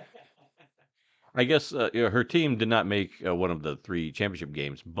 I guess her team did not make one of the 3 championship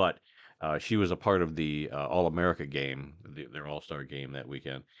games, but she was a part of the All America game, their All Star game that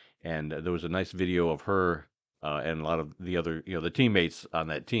weekend, and there was a nice video of her and a lot of the other, the teammates on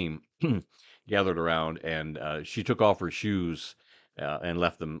that team gathered around, and she took off her shoes and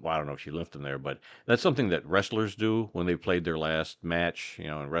left them. Well, I don't know if she left them there, but that's something that wrestlers do when they played their last match.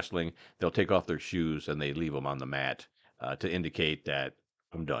 In wrestling, they'll take off their shoes and they leave them on the mat to indicate that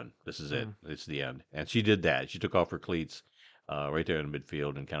I'm done. This is it. It's the end. And she did that. She took off her cleats right there in the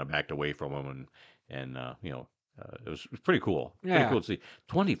midfield and kind of backed away from them, and it was pretty cool. Pretty Yeah. cool to see.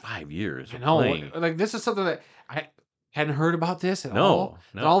 25 years I of know. playing. Like, this is something that I hadn't heard about this at No, all.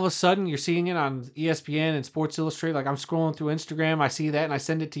 no. And all of a sudden, you're seeing it on ESPN and Sports Illustrated. Like, I'm scrolling through Instagram, I see that, and I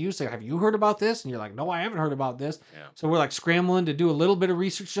send it to you. Say, have you heard about this? And you're like, no, I haven't heard about this. Yeah. So we're like scrambling to do a little bit of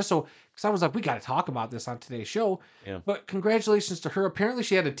research just so, because I was like, we got to talk about this on today's show. Yeah. But congratulations to her. Apparently,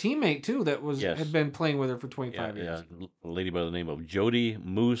 she had a teammate too that Yes. had been playing with her for 25 Yeah, years. a lady by the name of Jody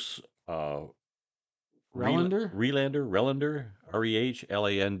Moose Relander? Relander, Rehlandeer.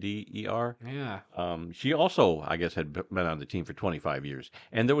 Yeah. She also, I guess, had been on the team for 25 years.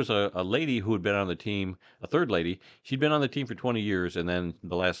 And there was a lady who had been on the team, a third lady. She'd been on the team for 20 years, and then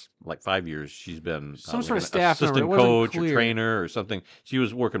the last 5 years, she's been Some sort like of an staff member. It assistant wasn't coach or clear. trainer or something. She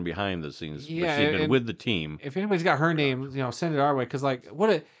was working behind the scenes, but Yeah, she'd been and with the team. if anybody's got her name, send it our way. Because, like,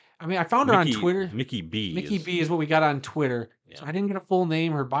 I found her on Twitter. Mickey B. Mickey B is what we got on Twitter. So Yeah. I didn't get a full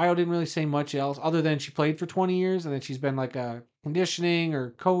name. Her bio didn't really say much else other than she played for 20 years and then she's been like a conditioning or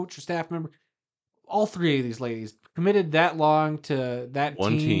coach or staff member. All 3 of these ladies committed that long to that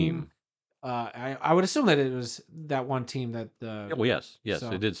One team. I would assume that it was that one team that Yeah, well, yes,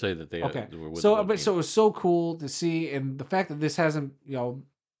 so- it did say that they okay. they were with So one but team. so it was so cool to see, and the fact that this hasn't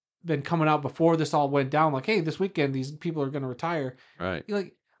been coming out before this all went down, like, hey, this weekend these people are going to retire. Right. You're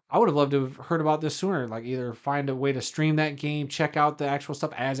like, I would have loved to have heard about this sooner. Like, either find a way to stream that game, check out the actual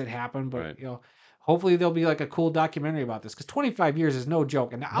stuff as it happened. But Right. hopefully there'll be like a cool documentary about this because 25 years is no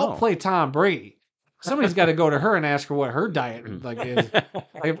joke. And No. I'll play Tom Brady. Somebody's got to go to her and ask her what her diet like is.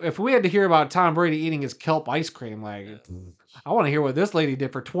 If we had to hear about Tom Brady eating his kelp ice cream, like, I want to hear what this lady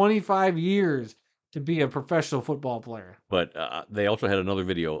did for 25 years to be a professional football player. But they also had another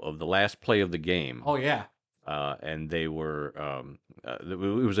video of the last play of the game. Oh yeah. And they were it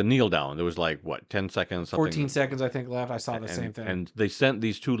was a kneel down. There was 10 seconds, something. 14 seconds I think left. I saw the same thing. And they sent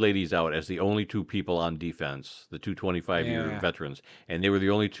these 2 ladies out as the only 2 people on defense, the 2 25-year Yeah. veterans, and they were the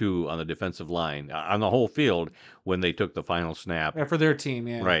only 2 on the defensive line on the whole field when they took the final snap. Yeah, for their team,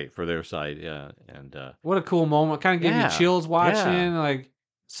 yeah. Right, for their side, yeah. And What a cool moment. Kind of gave Yeah, me chills watching. yeah. Like,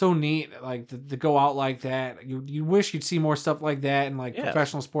 so neat. Like, to go out like that. You wish you'd see more stuff like that in like Yes.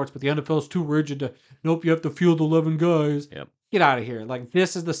 professional sports, but the NFL's too rigid to, nope, you have to field 11 guys. Yep. Get out of here. Like,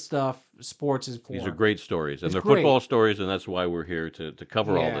 this is the stuff sports is for. These are great stories, and It's they're great. football stories, and that's why we're here to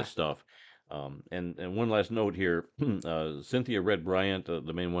cover all Yeah. this stuff. And one last note here, Cynthia Red Bryant,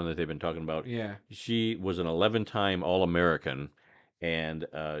 the main one that they've been talking about, Yeah. she was an 11-time All-American, and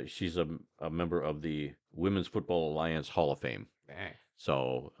she's a member of the Women's Football Alliance Hall of Fame. Dang.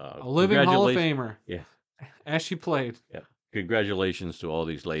 So A living Hall of congratulations. Famer. Yeah. As she played. Yeah. congratulations to all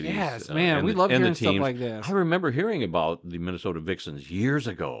these ladies Yes, man, we love and the hearing stuff teams. like this. I remember hearing about the Minnesota Vixens years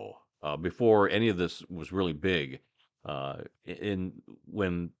ago, before any of this was really big, in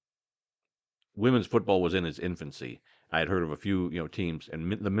when women's football was in its infancy. I had heard of a few, teams,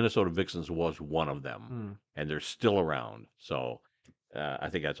 and the Minnesota Vixens was one of them, Hmm. and they're still around. So I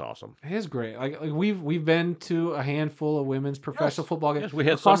think that's awesome. It is great. Like we've been to a handful of women's professional Yes, football games yes, we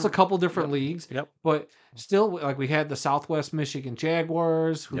had across a some. couple different Yep, leagues, yep, but still, like we had the Southwest Michigan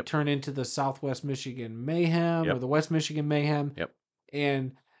Jaguars, who yep, turned into the Southwest Michigan Mayhem or yep, the West Michigan Mayhem, yep.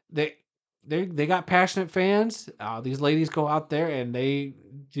 and they they got passionate fans. These ladies go out there and they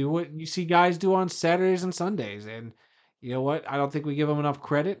do what you see guys do on Saturdays and Sundays, and you know what? I don't think we give them enough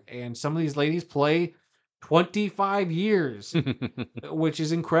credit. And some of these ladies play 25 years, which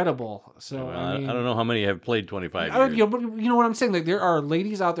is incredible. So Well, I I don't mean, know how many have played 25 I don't, years. but you know what I'm saying? Like there are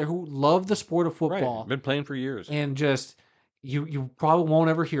ladies out there who love the sport of Right, football, been playing for years. and just you probably won't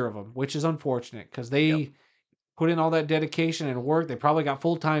ever hear of them, which is unfortunate because Yep, they put in all that dedication and work. They probably got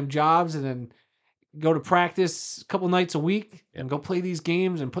full-time jobs and then go to practice a couple nights a week yep, and go play these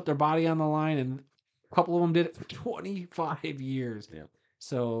games and put their body on the line. And a couple of them did it for 25 years. yep.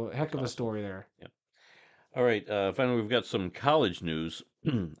 So heck That's of a awesome. story there. Yep. All right. Finally, we've got some college news.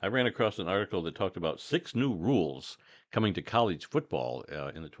 I ran across an article that talked about 6 new rules coming to college football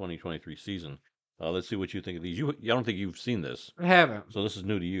in the 2023 season. Let's see what you think of these. I don't think you've seen this, I haven't. so this is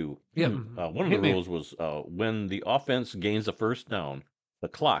new to you. Yep. One of the Hit me. rules was when the offense gains a first down, the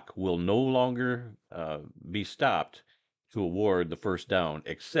clock will no longer be stopped to award the first down,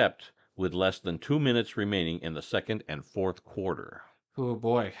 except with less than 2 minutes remaining in the second and fourth quarter. Oh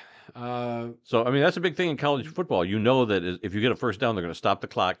boy. So, I mean, that's a big thing in college football. You know that if you get a first down, they're going to stop the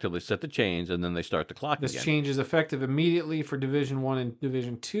clock till they set the chains, and then they start the clock This again. change is effective immediately for Division 1 and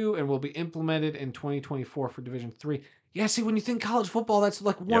Division 2 and will be implemented in 2024 for Division 3. Yeah, see, when you think college football, that's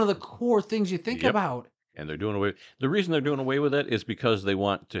like one Yep. of the core things you think Yep. about. And they're doing away. The reason they're doing away with it is because they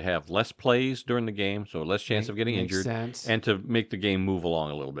want to have less plays during the game, so less chance of getting Makes injured, sense. and to make the game move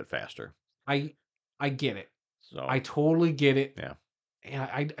along a little bit faster. I get it. So, I totally get it. yeah, And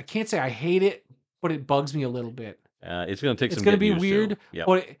I can't say I hate it, but it bugs me a little bit. it's going to take It's some going to getting be used to. weird, Yep.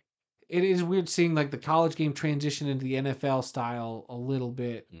 but it is weird seeing like the college game transition into the NFL style a little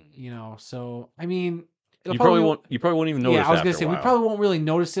bit, So, I mean, it'll You probably won't even notice Yeah, I was after gonna a say we while. probably won't really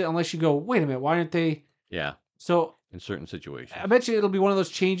notice it unless you go, wait a minute, why aren't they? Yeah, So in certain situations. I bet you it'll be one of those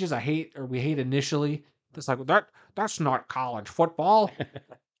changes I hate or we hate initially. It's like that's not college football,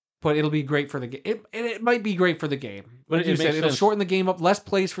 but it'll be great for the game. It might be great for the game. But Like it you said, makes it'll sense. shorten the game up, less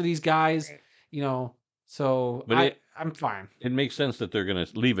plays for these guys, So But I'm fine. it makes sense that they're going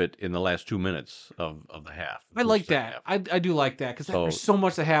to leave it in the last 2 minutes of the half. I of the like second that. half. I do like that because So- there's so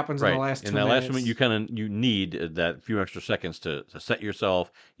much that happens in Right. the last 2 In that minutes. last minute, you need that few extra seconds to set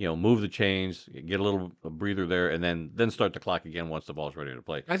yourself, move the chains, get a little breather there, and then start the clock again once the ball's ready to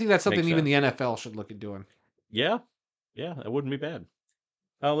play. I think that's something Makes even the NFL should look at doing. Yeah, that wouldn't be bad.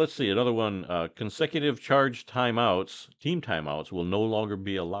 Let's see, another one. Consecutive charge timeouts, team timeouts, will no longer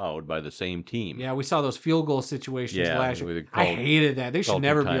be allowed by the same team. Yeah, we saw those field goal situations Yeah, last where year. they I called- hated that. They should called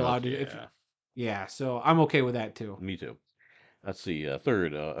never two be allowed timeouts. to. Yeah. Yeah, so I'm okay with that too. Me too. Let's see.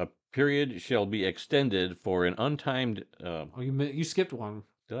 Third, a period shall be extended for an untimed. Oh, you skipped one.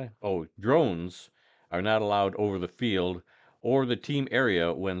 Did I? Oh, drones are not allowed over the field or the team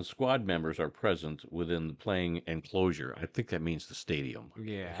area when squad members are present within the playing enclosure. I think that means the stadium.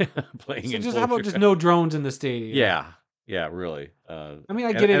 Yeah. Playing So enclosure. just how about just no drones in the stadium? Yeah, really. I mean, I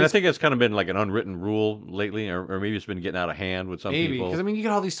And, get it. and I It's think it's kind of been like an unwritten rule lately, or maybe it's been getting out of hand with some maybe people. because I mean, you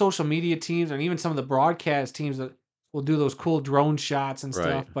get all these social media teams and even some of the broadcast teams that will do those cool drone shots and Right.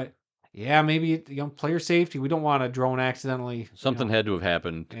 stuff. But yeah, maybe player safety. We don't want a drone accidentally. Something had to have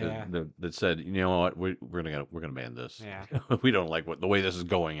happened Yeah. that said, you know what, we're gonna ban this. Yeah. We don't like the way this is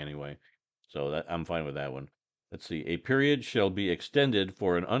going anyway. So that I'm fine with that one. Let's see. A period shall be extended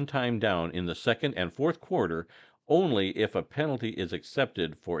for an untimed down in the second and fourth quarter only if a penalty is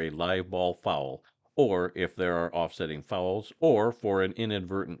accepted for a live ball foul, or if there are offsetting fouls, or for an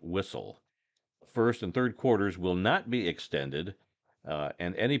inadvertent whistle. First and third quarters will not be extended,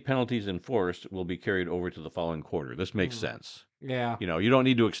 and any penalties enforced will be carried over to the following quarter. This makes sense. Yeah. You don't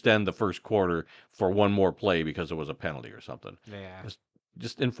need to extend the first quarter for one more play because there was a penalty or something. Yeah.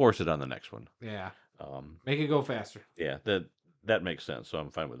 Just enforce it on the next one. Yeah. Um, Make it go faster. yeah, that makes sense. So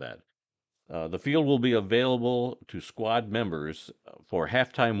I'm fine with that. The field will be available to squad members for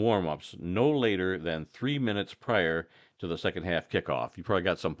halftime warm-ups no later than 3 minutes prior to the second half kickoff. You probably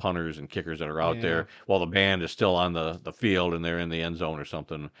got some punters and kickers that are out Yeah. there while the band is still on the field and they're in the end zone or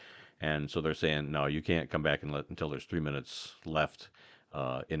something. And so they're saying, no, you can't come back and until there's 3 minutes left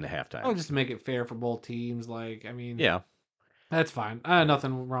in the Oh, halftime. just to make it fair for both teams. Like, I mean, Yeah. that's fine. Yeah.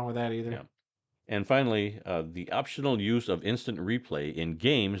 Nothing wrong with that either. Yeah. And finally, the optional use of instant replay in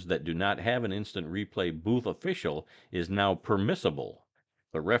games that do not have an instant replay booth official is now permissible.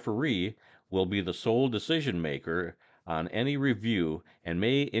 The referee will be the sole decision maker on any review and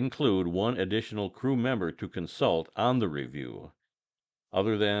may include one additional crew member to consult on the review.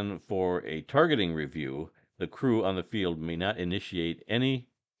 Other than for a targeting review, the crew on the field may not initiate any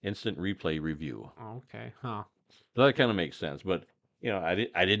instant replay review. Okay, huh? So that kind of makes sense. But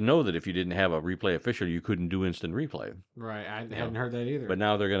I didn't know that if you didn't have a replay official, you couldn't do instant replay. Right, I You hadn't know, heard that either. but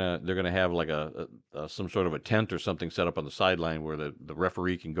now they're gonna have like some sort of a tent or something set up on the sideline where the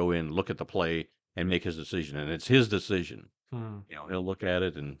referee can go in, look at the play, and make his decision, and it's his decision. He'll look at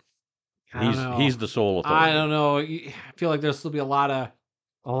it, and I don't know. he's the sole I authority. don't know. I feel like there'll still be a lot of,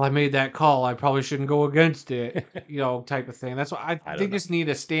 "Oh, I made that call. I probably shouldn't go against it," type of thing. That's why I they don't know. just need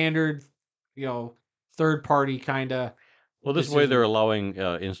a standard, third party kind of Well, this way they're decision.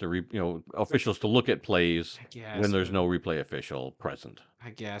 allowing officials to look at plays I when guess, there's but no replay official present.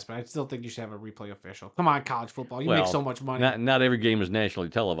 I still think you should have a replay official. Come on, college football. You make so Well, much money. not every game is nationally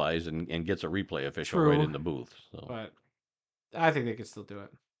televised and gets a replay official right True, in the booth. So but I think they could still do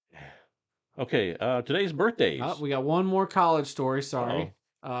it. okay, today's birthdays. We got one more college story. Uh-oh. Sorry.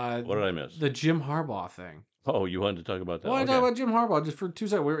 What did I miss? The Jim Harbaugh thing. Oh, you wanted to talk about that? Well, I Okay. talk about Jim Harbaugh just for 2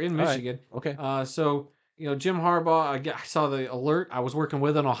 seconds. We were in All right. Michigan. Okay. So Jim Harbaugh. I saw the alert. I was working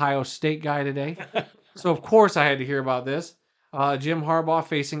with an Ohio State guy today, so of course I had to hear about this. Jim Harbaugh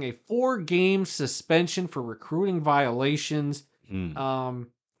facing a 4-game suspension for recruiting violations. Hmm.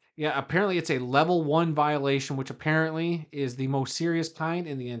 Yeah, apparently it's a level 1 violation, which apparently is the most serious kind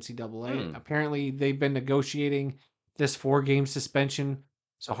in the NCAA. Apparently they've been negotiating this 4-game suspension,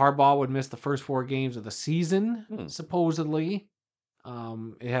 so Harbaugh would miss the first 4 games of the season, supposedly.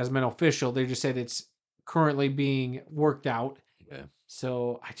 It hasn't been official. They just said it's currently being worked out. Yeah.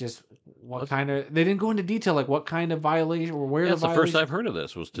 So they didn't go into detail, like what kind of violation or where the That's the first violation. I've heard of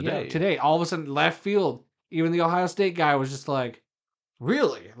this was today. Yeah, today, all of a sudden, left field, even the Ohio State guy was just like,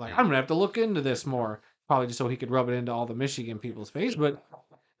 really? Like, I'm gonna have to look into this more. Probably just so he could rub it into all the Michigan people's face. But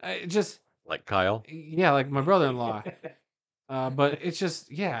just, Like Kyle. yeah, like my brother-in-law. But it's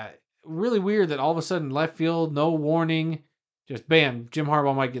just, yeah, really weird that all of a sudden left field, no warning, just bam, Jim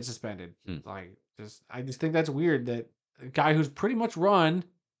Harbaugh might get suspended. Like, I just think that's weird that a guy who's pretty much run,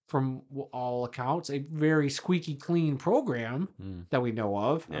 from all accounts, a very squeaky clean program that we know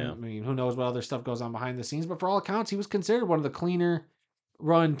of. Yeah. I mean, who knows what other stuff goes on behind the scenes, but for all accounts, he was considered one of the cleaner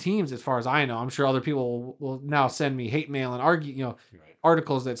run teams as far as I know. I'm sure other people will now send me hate mail and argue, Right.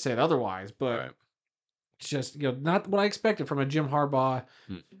 articles that said otherwise, but Right. it's just, not what I expected from a Jim Harbaugh.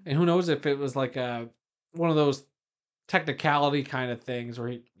 And who knows if it was like one of those technicality kind of things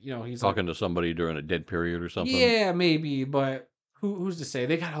where he's Talking to somebody during a dead period or something. yeah, maybe, but who's to say?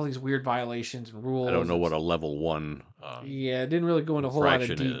 They got all these weird violations and rules. I don't know what a level 1. Yeah, it didn't really go into a whole lot of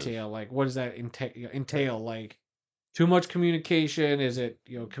infraction is. detail. Like, what does that entail? Like, too much communication? Is it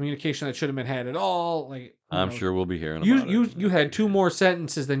communication that should have been had at all? Like, I'm sure we'll be hearing you about it. you had 2 more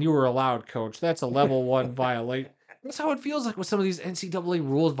sentences than you were allowed, coach. That's a level 1 violation. That's how it feels like with some of these NCAA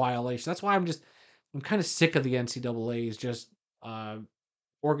rules violations. That's why I'm kind of sick of the NCAA's just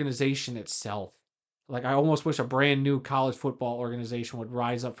organization itself. Like, I almost wish a brand new college football organization would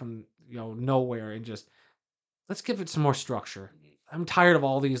rise up from nowhere and just let's give it some more structure. I'm tired of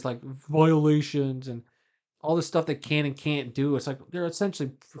all these like violations and all this stuff they can and can't do. It's like they're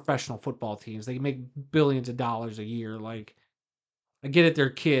essentially professional football teams. They make billions of dollars a year. Like, I get it, they're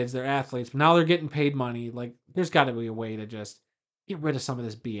kids, they're athletes, but now they're getting paid money. Like, there's got to be a way to just get rid of some of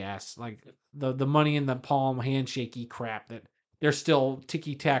this BS. Like the money in the palm handshakey crap that they're still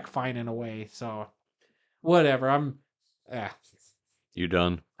ticky tack finding a way. So whatever. You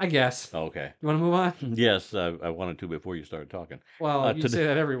done? I guess. Okay. You want to move on? Yes, I wanted to before you started talking. Well, you say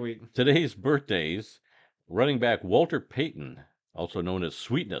that every week. Today's birthdays: running back Walter Payton, also known as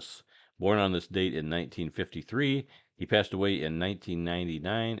Sweetness, born on this date in 1953. He passed away in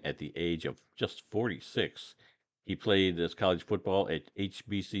 1999 at the age of just 46. He played his college football at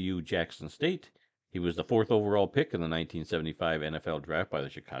HBCU Jackson State. He was the 4th overall pick in the 1975 NFL draft by the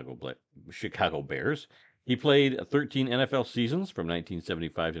Chicago Bears. He played 13 NFL seasons from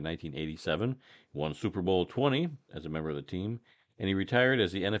 1975 to 1987, won Super Bowl 20 as a member of the team, and he retired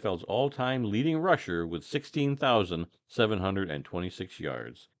as the NFL's all-time leading rusher with 16,726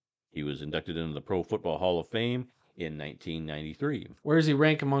 yards. He was inducted into the Pro Football Hall of Fame in 1993. Where does he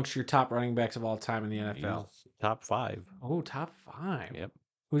rank amongst your top running backs of all time in the NFL? He's top 5. Oh, top 5. Yep.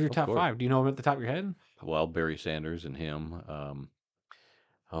 Who's your Of top course. 5? Do you know them at the top of your head? Well, Barry Sanders and him.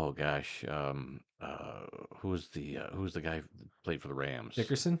 Oh gosh, who's the guy who played for the Rams?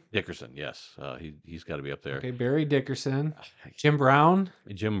 Dickerson? Dickerson, yes. He's got to be up there. Okay, Barry Dickerson. Jim Brown?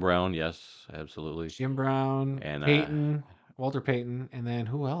 Jim Brown, yes, absolutely. Jim Brown, And Peyton, Walter Payton, and then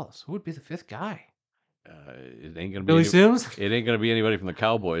who else? Who would be the 5th guy? it ain't gonna be Billy Sims? it ain't gonna be anybody from the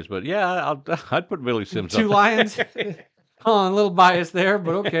Cowboys, but yeah, I'd put Billy Sims 2 up. Lions? Oh, a little biased there,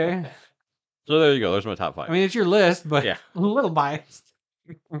 but okay. So there you go. There's my top 5. I mean, it's your list, but Yeah. a little biased.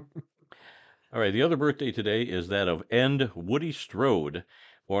 All right, the other birthday today is that of End Woody Strode,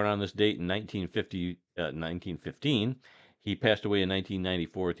 born on this date in 1915. He passed away in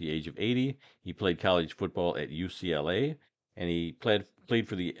 1994 at the age of 80. He played college football at UCLA, and he played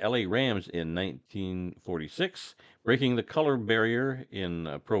for the LA Rams in 1946, breaking the color barrier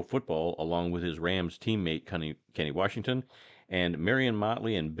in pro football along with his Rams teammate Kenny Washington and Marion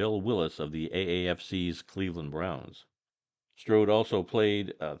Motley and Bill Willis of the AAFC's Cleveland Browns. Strode also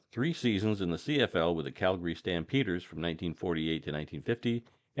played 3 seasons in the CFL with the Calgary Stampeders from 1948 to 1950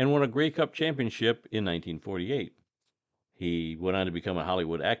 and won a Grey Cup championship in 1948. He went on to become a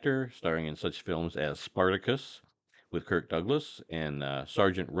Hollywood actor, starring in such films as Spartacus with Kirk Douglas and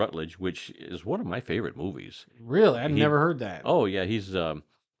Sergeant Rutledge, which is one of my favorite movies. Really? I've never heard that. Oh yeah,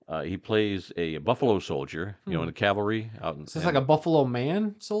 he plays a buffalo soldier, in the cavalry. So it's like a buffalo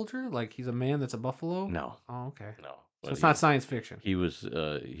man soldier? Like he's a man that's a buffalo? No. Oh, okay. No. So it's not science fiction. He was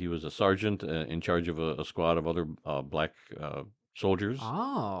a sergeant in charge of a squad of other black soldiers.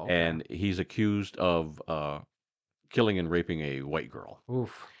 Oh. Okay. And he's accused of killing and raping a white girl.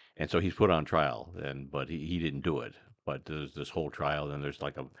 Oof. And so he's put on trial, but he didn't do it. But there's this whole trial, and there's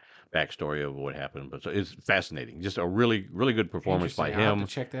like a backstory of what happened. But so it's fascinating. Just a really, really good performance by Interesting. I'll him. have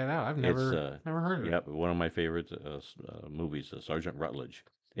to check that out. I've never heard of it. Yep, one of my favorite movies, Sergeant Rutledge.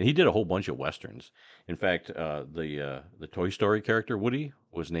 And he did a whole bunch of westerns. In fact, the Toy Story character Woody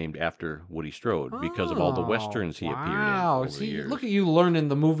was named after Woody Strode because of all the westerns he appeared in over the years. Look at you learning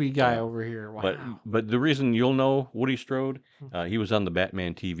the movie guy over here. Wow. But the reason you'll know Woody Strode, he was on the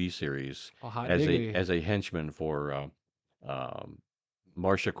Batman TV series as a henchman for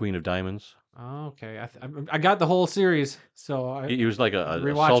Marcia, Queen of Diamonds. Oh, okay. I got the whole series, so He was like a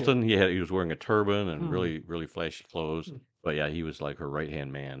sultan. He was wearing a turban and really, really flashy clothes. But yeah, he was like her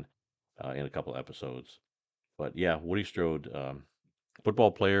right-hand man in a couple episodes. But yeah, Woody Strode,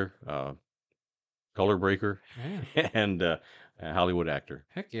 football player, color breaker, and a Hollywood actor.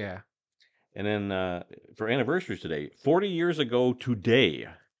 Heck yeah. And then for anniversaries today, 40 years ago today,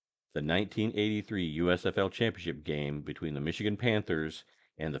 the 1983 USFL Championship game between the Michigan Panthers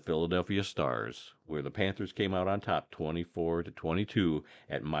and the Philadelphia Stars, where the Panthers came out on top 24-22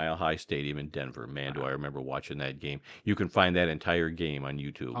 at Mile High Stadium in Denver. Man, do I remember watching that game. You can find that entire game on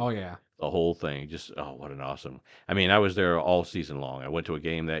YouTube. Oh, yeah. The whole thing. Just, what an awesome. I mean, I was there all season long. I went to a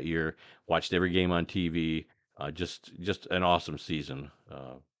game that year, watched every game on TV. Just an awesome season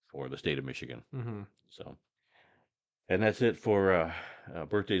for the state of Michigan. Mm-hmm. So, and that's it for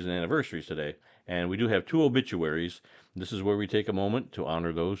birthdays and anniversaries today. And we do have 2 obituaries. This is where we take a moment to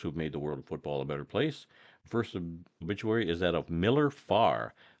honor those who've made the world of football a better place. First obituary is that of Miller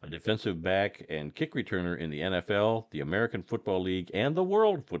Farr, a defensive back and kick returner in the NFL, the American Football League, and the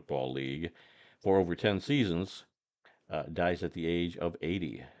World Football League for over 10 seasons. Dies at the age of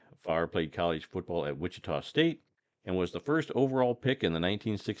 80. Farr played college football at Wichita State and was the first overall pick in the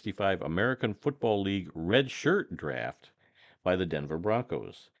 1965 American Football League Red Shirt Draft by the Denver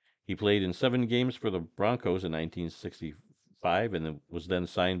Broncos. He played in 7 games for the Broncos in 1965 and was then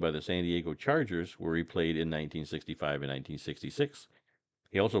signed by the San Diego Chargers, where he played in 1965 and 1966.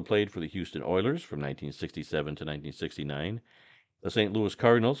 He also played for the Houston Oilers from 1967 to 1969, the St. Louis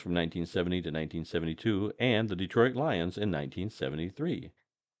Cardinals from 1970 to 1972, and the Detroit Lions in 1973.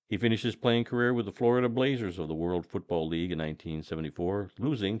 He finished his playing career with the Florida Blazers of the World Football League in 1974,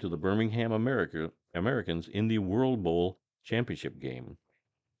 losing to the Birmingham Americans in the World Bowl championship game.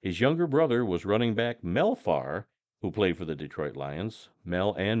 His younger brother was running back Mel Farr, who played for the Detroit Lions.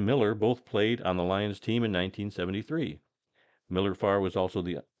 Mel and Miller both played on the Lions team in 1973. Miller Farr was also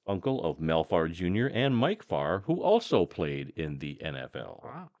the uncle of Mel Farr Jr. and Mike Farr, who also played in the NFL.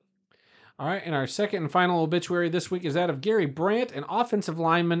 Wow. All right, and our second and final obituary this week is that of Gary Brandt, an offensive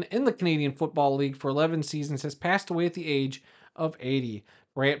lineman in the Canadian Football League for 11 seasons, has passed away at the age of 80.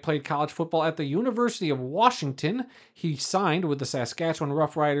 Brandt played college football at the University of Washington. He signed with the Saskatchewan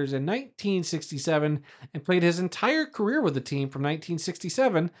Roughriders in 1967 and played his entire career with the team from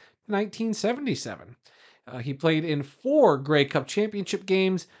 1967 to 1977. He played in 4 Grey Cup championship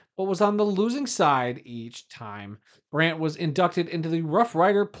games, but was on the losing side each time. Brandt was inducted into the Rough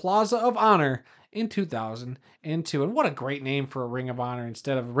Rider Plaza of Honor in 2002. And what a great name for a Ring of Honor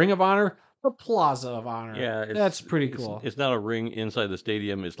instead of Ring of Honor, the Plaza of Honor. Yeah, That's pretty cool. It's not a ring inside the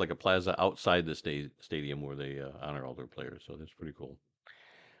stadium. It's like a plaza outside the stadium where they honor all their players. So that's pretty cool.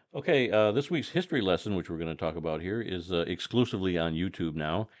 Okay, this week's history lesson, which we're going to talk about here, is exclusively on YouTube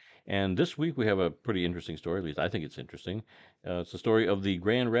now. And this week we have a pretty interesting story. At least I think it's interesting. It's the story of the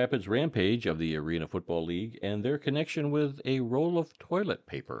Grand Rapids Rampage of the Arena Football League and their connection with a roll of toilet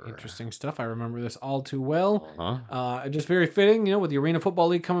paper. Interesting stuff. I remember this all too well. Uh-huh. Just very fitting, with the Arena Football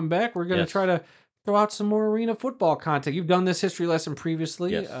League coming back. We're going to Yes. try to throw out some more arena football content. You've done this history lesson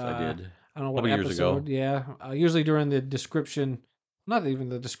previously. Yes, I did. I don't know what Couple years ago. episode. Yeah, usually during the description, not even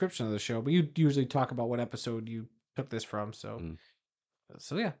the description of the show, but you usually talk about what episode you took this from. So, Mm.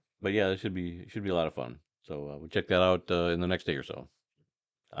 so yeah. But yeah, it should be a lot of fun. So we'll check that out in the next day or so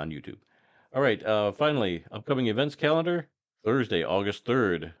on YouTube. All right. Finally, upcoming events calendar. Thursday, August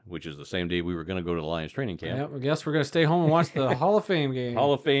 3rd, which is the same day we were going to go to the Lions training camp. Yeah, I guess we're going to stay home and watch the Hall of Fame game.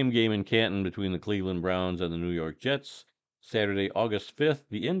 Hall of Fame game in Canton between the Cleveland Browns and the New York Jets. Saturday, August 5th,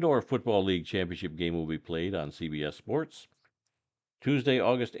 the Indoor Football League Championship game will be played on CBS Sports. Tuesday,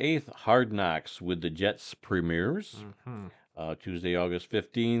 August 8th, Hard Knocks with the Jets premieres. Mhm. Tuesday, August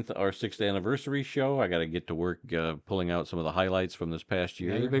 15th, our 6th anniversary show. I got to get to work pulling out some of the highlights from this past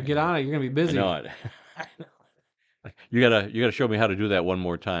year. Yeah, you better get on it. You're going to be busy. I know it. I know. You gotta show me how to do that one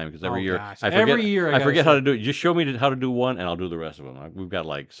more time because every year gosh. I forget. Every year I I gotta forget show- how to do it. Just show me how to do one, and I'll do the rest of them. We've got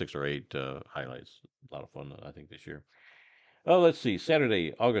like 6 or 8 highlights. A lot of fun, I think, this year. Oh, let's see.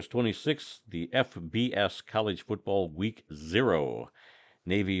 Saturday, August 26th, the FBS College Football Week 0.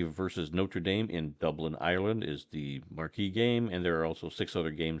 Navy versus Notre Dame in Dublin, Ireland is the marquee game, and there are also 6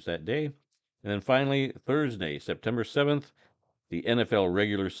 other games that day. And then finally, Thursday, September 7th, the NFL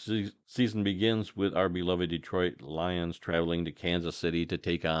regular season begins with our beloved Detroit Lions traveling to Kansas City to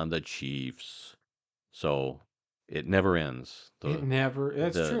take on the Chiefs. So it never ends. It never.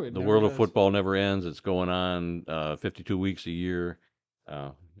 That's true. It The never world of does. football never ends. It's going on 52 weeks a year,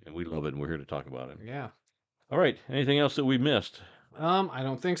 and we love it, and we're here to talk about it. Yeah. All right. Anything else that we missed? I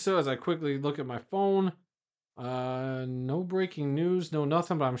don't think so. As I quickly look at my phone, no breaking news, no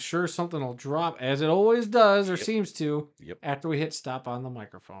nothing. But I'm sure something will drop, as it always does, or Yep. seems to, Yep. after we hit stop on the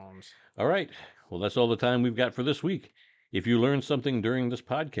microphones. All right. Well, that's all the time we've got for this week. If you learned something during this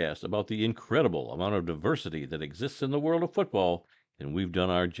podcast about the incredible amount of diversity that exists in the world of football, then we've done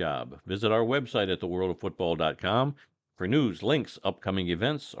our job. Visit our website at theworldoffootball.com for news, links, upcoming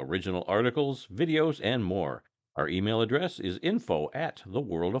events, original articles, videos, and more. Our email address is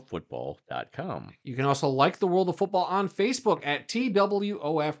info@theworldoffootball.com. You can also like the World of Football on Facebook at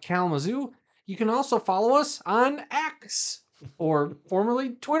TWOF Kalamazoo. You can also follow us on X, or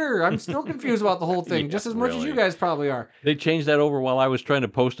formerly Twitter. I'm still confused about the whole thing, Yeah, just as much as you really. guys probably are. They changed that over while I was trying to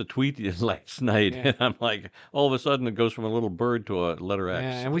post a tweet last night, Yeah. and I'm like, all of a sudden it goes from a little bird to a letter X.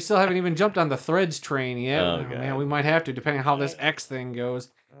 Yeah, and we still haven't even jumped on the Threads train yet. Oh, Man, God. we might have to, depending on how this X thing goes.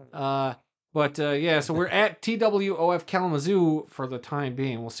 Yeah, so we're at TWOF Kalamazoo for the time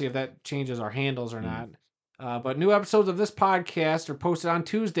being. We'll see if that changes our handles or not. But new episodes of this podcast are posted on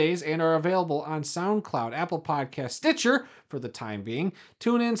Tuesdays and are available on SoundCloud, Apple Podcast, Stitcher for the time being,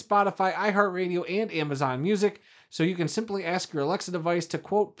 TuneIn, Spotify, iHeartRadio, and Amazon Music. So you can simply ask your Alexa device to,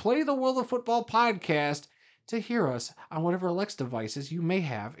 quote, play the World of Football podcast to hear us on whatever Alexa devices you may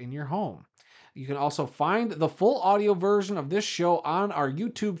have in your home. You can also find the full audio version of this show on our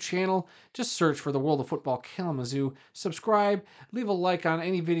YouTube channel. Just search for the World of Football Kalamazoo. Subscribe, leave a like on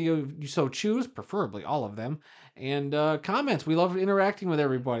any video you so choose, preferably all of them, and comments. We love interacting with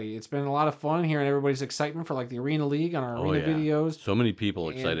everybody. It's been a lot of fun hearing everybody's excitement for like the Arena League on our Oh, Arena yeah. videos. So many people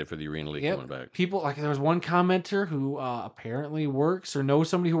And- excited for the Arena League Yep. coming back. People, like there was one commenter who apparently works or knows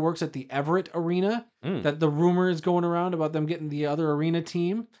somebody who works at the Everett Arena, Mm. that the rumor is going around about them getting the other arena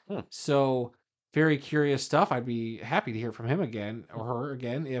team. So very curious stuff. I'd be happy to hear from him again or her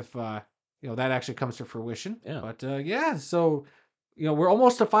again if that actually comes to fruition. Yeah. But so we're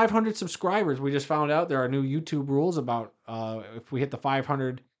almost to 500 subscribers. We just found out there are new YouTube rules about if we hit the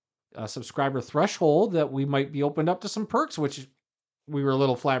 500 subscriber threshold that we might be opened up to some perks, which we were a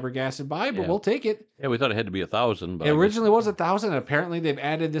little flabbergasted by, but Yeah. we'll take it. Yeah, we thought it had to be 1,000, but It I guess- originally was 1,000, and apparently they've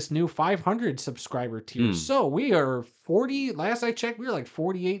added this new 500 subscriber tier. Hmm. So we are 40. Last I checked, we were like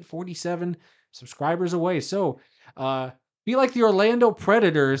 48, 47 subscribers away. So be like the Orlando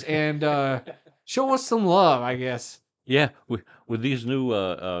Predators and show us some love, I guess. Yeah, with these new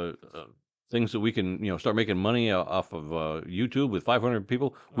things that we can, start making money off of YouTube with 500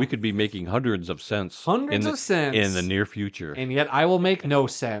 people, we could be making hundreds of cents Hundreds of in the cents, near future. and yet I will make no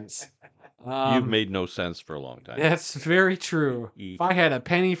sense. You've made no sense for a long time. That's very true. Eek. If I had a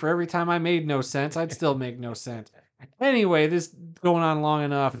penny for every time I made no sense, I'd still make no sense. Anyway, this going on long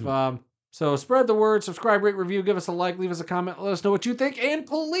enough. So spread the word, subscribe, rate, review, give us a like, leave us a comment, let us know what you think, and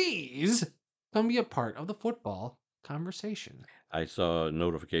please come be a part of the football conversation. I saw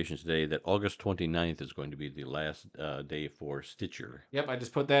notifications today that August 29th is going to be the last day for Stitcher. Yep, I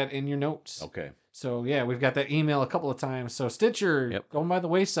just put that in your notes. Okay. So yeah, we've got that email a couple of times. So Stitcher, Yep. going by the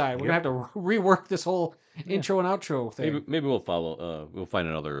wayside. We're gonna have to rework this whole intro and outro thing. Maybe we'll follow. We'll find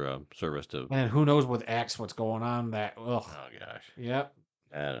another service to. And who knows with X what's going on? Ugh. Oh gosh. Yep.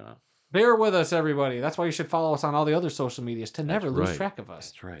 I don't know. Bear with us, everybody. That's why you should follow us on all the other social medias to never lose right. track of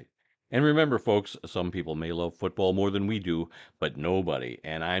us. That's right. And remember, folks, some people may love football more than we do, but nobody,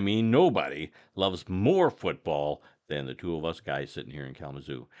 and I mean nobody, loves more football than the two of us guys sitting here in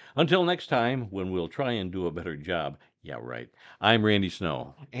Kalamazoo. Until next time, when we'll try and do a better job. Yeah, right. I'm Randy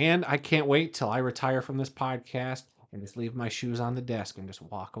Snow. And I can't wait till I retire from this podcast and just leave my shoes on the desk and just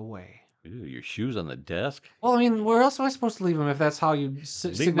walk away. Ooh, your shoes on the desk? Well, I mean, where else am I supposed to leave them if that's how you Leave 'em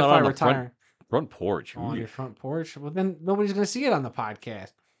out signify on the retiring? Front porch. On Ooh, your front porch? Well, then nobody's going to see it on the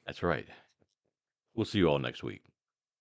podcast. that's right. We'll see you all next week.